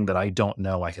 Anything that I don't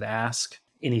know, I could ask.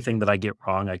 Anything that I get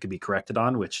wrong, I could be corrected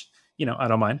on, which, I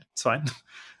don't mind. It's fine.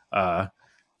 Uh,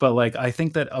 but like, I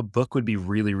think that a book would be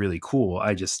really, really cool.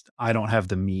 I don't have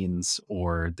the means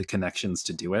or the connections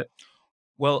to do it.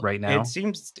 Well, right it now.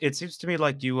 seems to me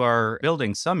like you are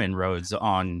building some inroads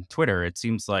on Twitter. It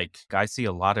seems like I see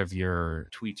a lot of your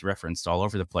tweets referenced all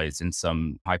over the place in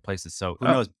some high places. So who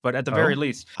Oh, knows? But at the very oh,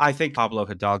 least, I think Pablo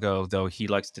Hidalgo, though he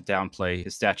likes to downplay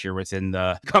his stature within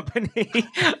the company,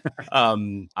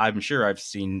 I'm sure I've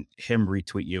seen him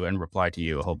retweet you and reply to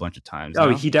you a whole bunch of times. oh,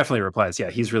 No? he definitely replies.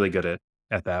 Yeah, he's really good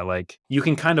at that. Like you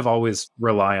can kind of always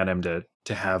rely on him to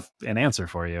have an answer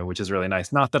for you, which is really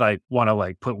nice. Not that I want to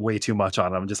like put way too much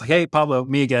on him. Just like, hey, Pablo,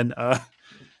 me again.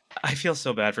 I feel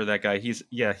so bad for that guy.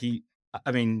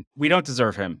 I mean, we don't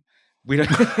deserve him. We don't.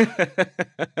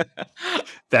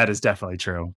 That is definitely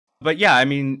true. But yeah, I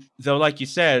mean, though, like you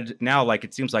said, now, like,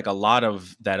 it seems like a lot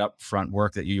of that upfront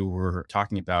work that you were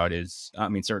talking about is, I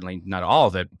mean, certainly not all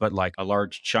of it, but like a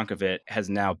large chunk of it has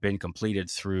now been completed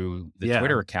through the Yeah.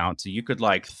 Twitter account. So you could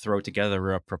like throw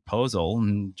together a proposal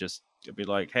and just be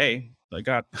like, hey,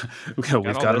 got We've all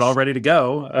got it all this ready to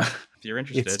go. if you're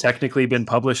It's interested. technically been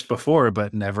published before,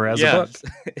 but never as a book.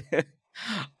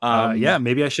 Yes. Yeah,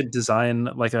 maybe I should design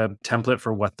like a template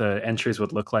for what the entries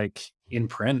would look like in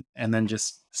print and then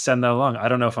just send that along. I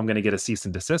don't know if I'm going to get a cease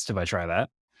and desist if I try that.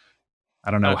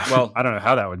 I don't know. Well, I don't know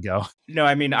how that would go. no,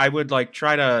 I mean, I would like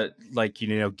try to like,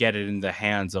 get it in the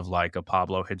hands of like a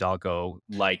Pablo Hidalgo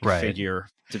like Right. figure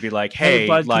to be like, Hey, hey,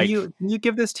 bud, like, can you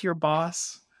give this to your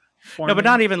boss for no, but me?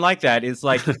 not even like that. Is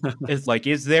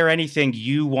there anything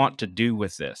you want to do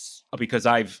with this? Because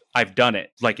I've done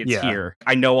it. Like it's Yeah. here.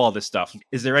 I know all this stuff.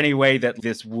 Is there any way that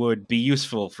this would be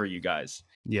useful for you guys?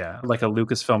 Yeah, like a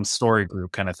Lucasfilm story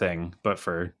group kind of thing, but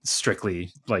for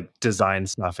strictly like design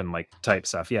stuff and like type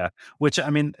stuff. Yeah, which I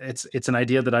mean, it's an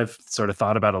idea that I've sort of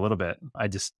thought about a little bit.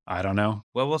 I don't know.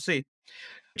 Well, we'll see.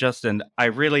 Justin, I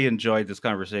really enjoyed this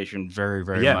conversation very,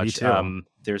 very Yeah, me much. too.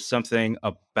 There's something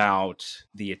about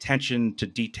the attention to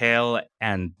detail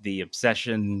and the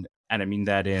obsession, and I mean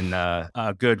that in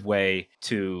a good way,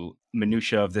 to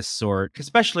minutia of this sort,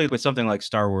 especially with something like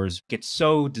Star Wars, gets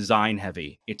so design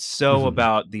heavy. It's so Mhm.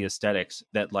 about the aesthetics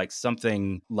that like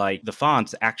something like the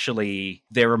fonts actually,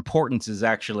 their importance is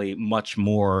actually much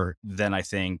more than I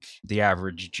think the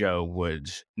average Joe would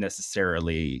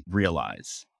necessarily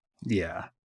realize. Yeah,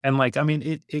 and like I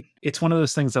mean, it's one of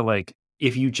those things that like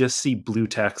if you just see blue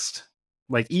text,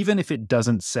 like even if it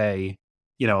doesn't say,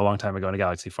 a long time ago in a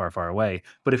galaxy far, far away,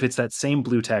 but if it's that same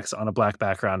blue text on a black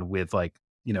background with like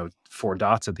four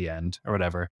dots at the end or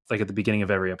whatever, like at the beginning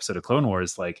of every episode of Clone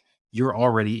Wars, like you're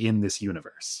already in this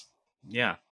universe.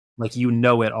 Yeah. Like you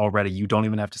know it already. You don't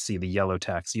even have to see the yellow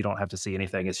text. You don't have to see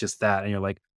anything. It's just that, and you're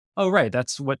like, oh right,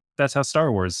 that's how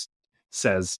Star Wars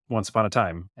says once upon a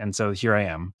time, and so here I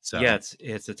am. Yeah, So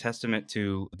it's a testament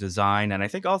to design and I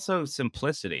think also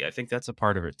simplicity. I think that's a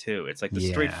part of it too. It's like the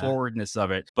yeah, straightforwardness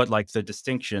of it, but like the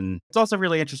distinction. It's also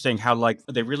really interesting how like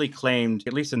they really claimed,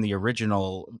 at least in the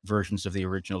original versions of the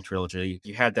original trilogy,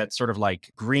 you had that sort of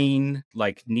like green,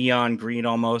 like neon green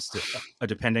almost,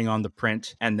 depending on the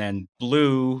print, and then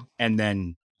blue, and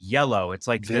then yellow. It's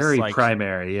like this very like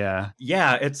primary. Yeah,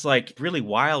 yeah, it's like really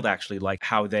wild actually, like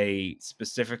how they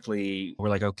specifically were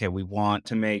like, okay, we want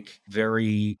to make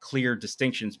very clear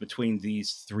distinctions between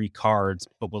these three cards,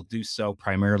 but we'll do so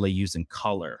primarily using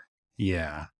color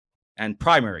yeah, and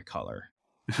primary color.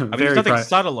 I mean, there's very nothing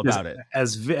subtle just about it,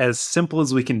 as simple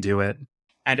as we can do it.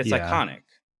 and it's Yeah, iconic.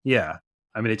 yeah.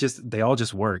 I mean, they all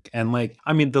just work. And like,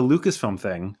 I mean, the Lucasfilm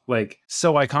thing, like,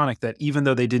 so iconic that even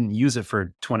though they didn't use it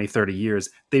for 20, 30 years,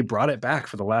 they brought it back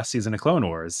for the last season of Clone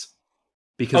Wars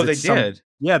because Oh, they did.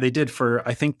 yeah, they did for,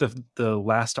 I think, the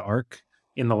last arc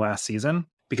in the last season,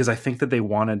 because I think that they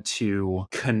wanted to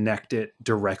connect it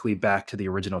directly back to the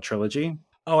original trilogy.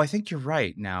 Oh, I think you're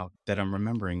right now that I'm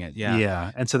remembering it. Yeah.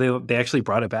 Yeah. And so they actually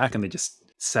brought it back and they just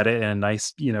set it in a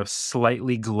nice,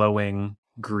 slightly glowing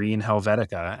green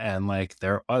Helvetica. And like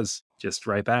there it was, just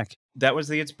right back. That was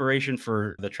the inspiration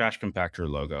for the trash compactor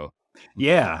logo.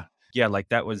 Yeah. Yeah, like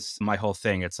that was my whole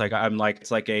thing. It's like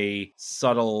it's like a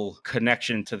subtle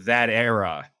connection to that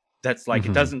era. That's like it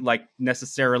Mhm. doesn't like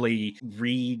necessarily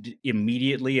read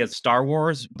immediately as Star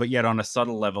Wars, but yet on a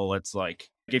subtle level, it's like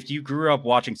if you grew up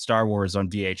watching Star Wars on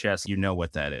VHS, you know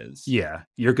what that is. Yeah,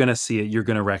 you're gonna see it, you're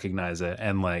gonna recognize it,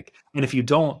 and like, and if you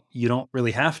don't, you don't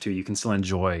really have to. You can still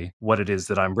enjoy what it is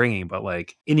that I'm bringing. But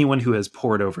like anyone who has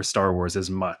poured over Star Wars as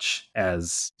much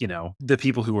as the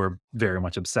people who are very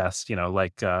much obsessed,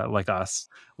 like us,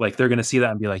 like they're gonna see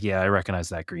that and be like, yeah, I recognize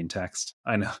that green text.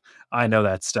 I know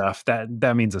that stuff.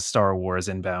 That means a Star Wars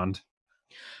inbound.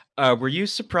 Were you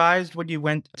surprised when you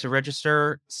went to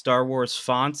register Star Wars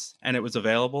fonts and it was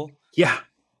available? Yeah,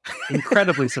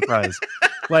 incredibly surprised.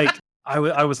 Like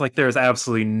I was like, there's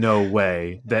absolutely no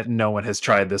way that no one has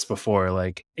tried this before.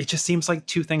 Like, it just seems like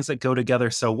two things that go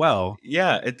together so well,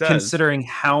 Yeah, it does. considering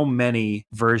how many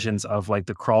versions of like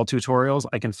the crawl tutorials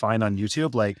I can find on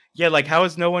YouTube. Like, Yeah, like how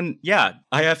is no one? Yeah,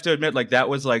 I have to admit, like that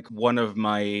was like one of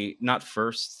my not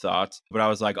first thoughts, but I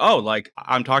was like, oh, like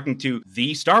I'm talking to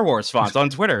the Star Wars fonts on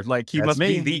Twitter. Like he that's must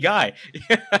be me. the guy.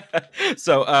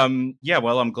 So, yeah,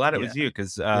 well, I'm glad it Yeah. was you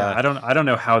because, Yeah. I don't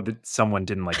know how someone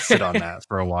didn't like sit on that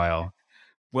for a while.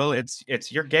 well,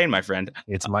 it's your gain, my friend.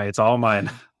 It's all mine.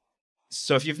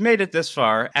 So if you've made it this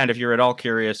far, and if you're at all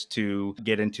curious to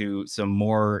get into some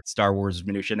more Star Wars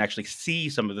minutia and actually see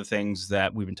some of the things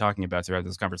that we've been talking about throughout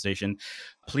this conversation,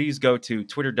 please go to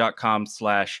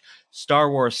twitter.com/Star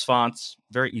Wars fonts.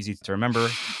 Very easy to remember,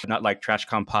 not like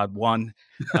TrashConPod1.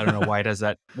 I don't know why it has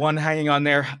that one hanging on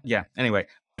there. Yeah, anyway.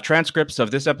 Transcripts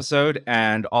of this episode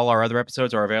and all our other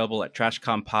episodes are available at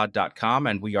trashcompod.com,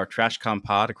 and we are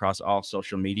TrashCompod across all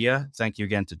social media. Thank you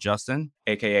again to Justin,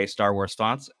 aka Star Wars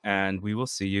Fonts, and we will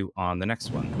see you on the next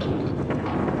one.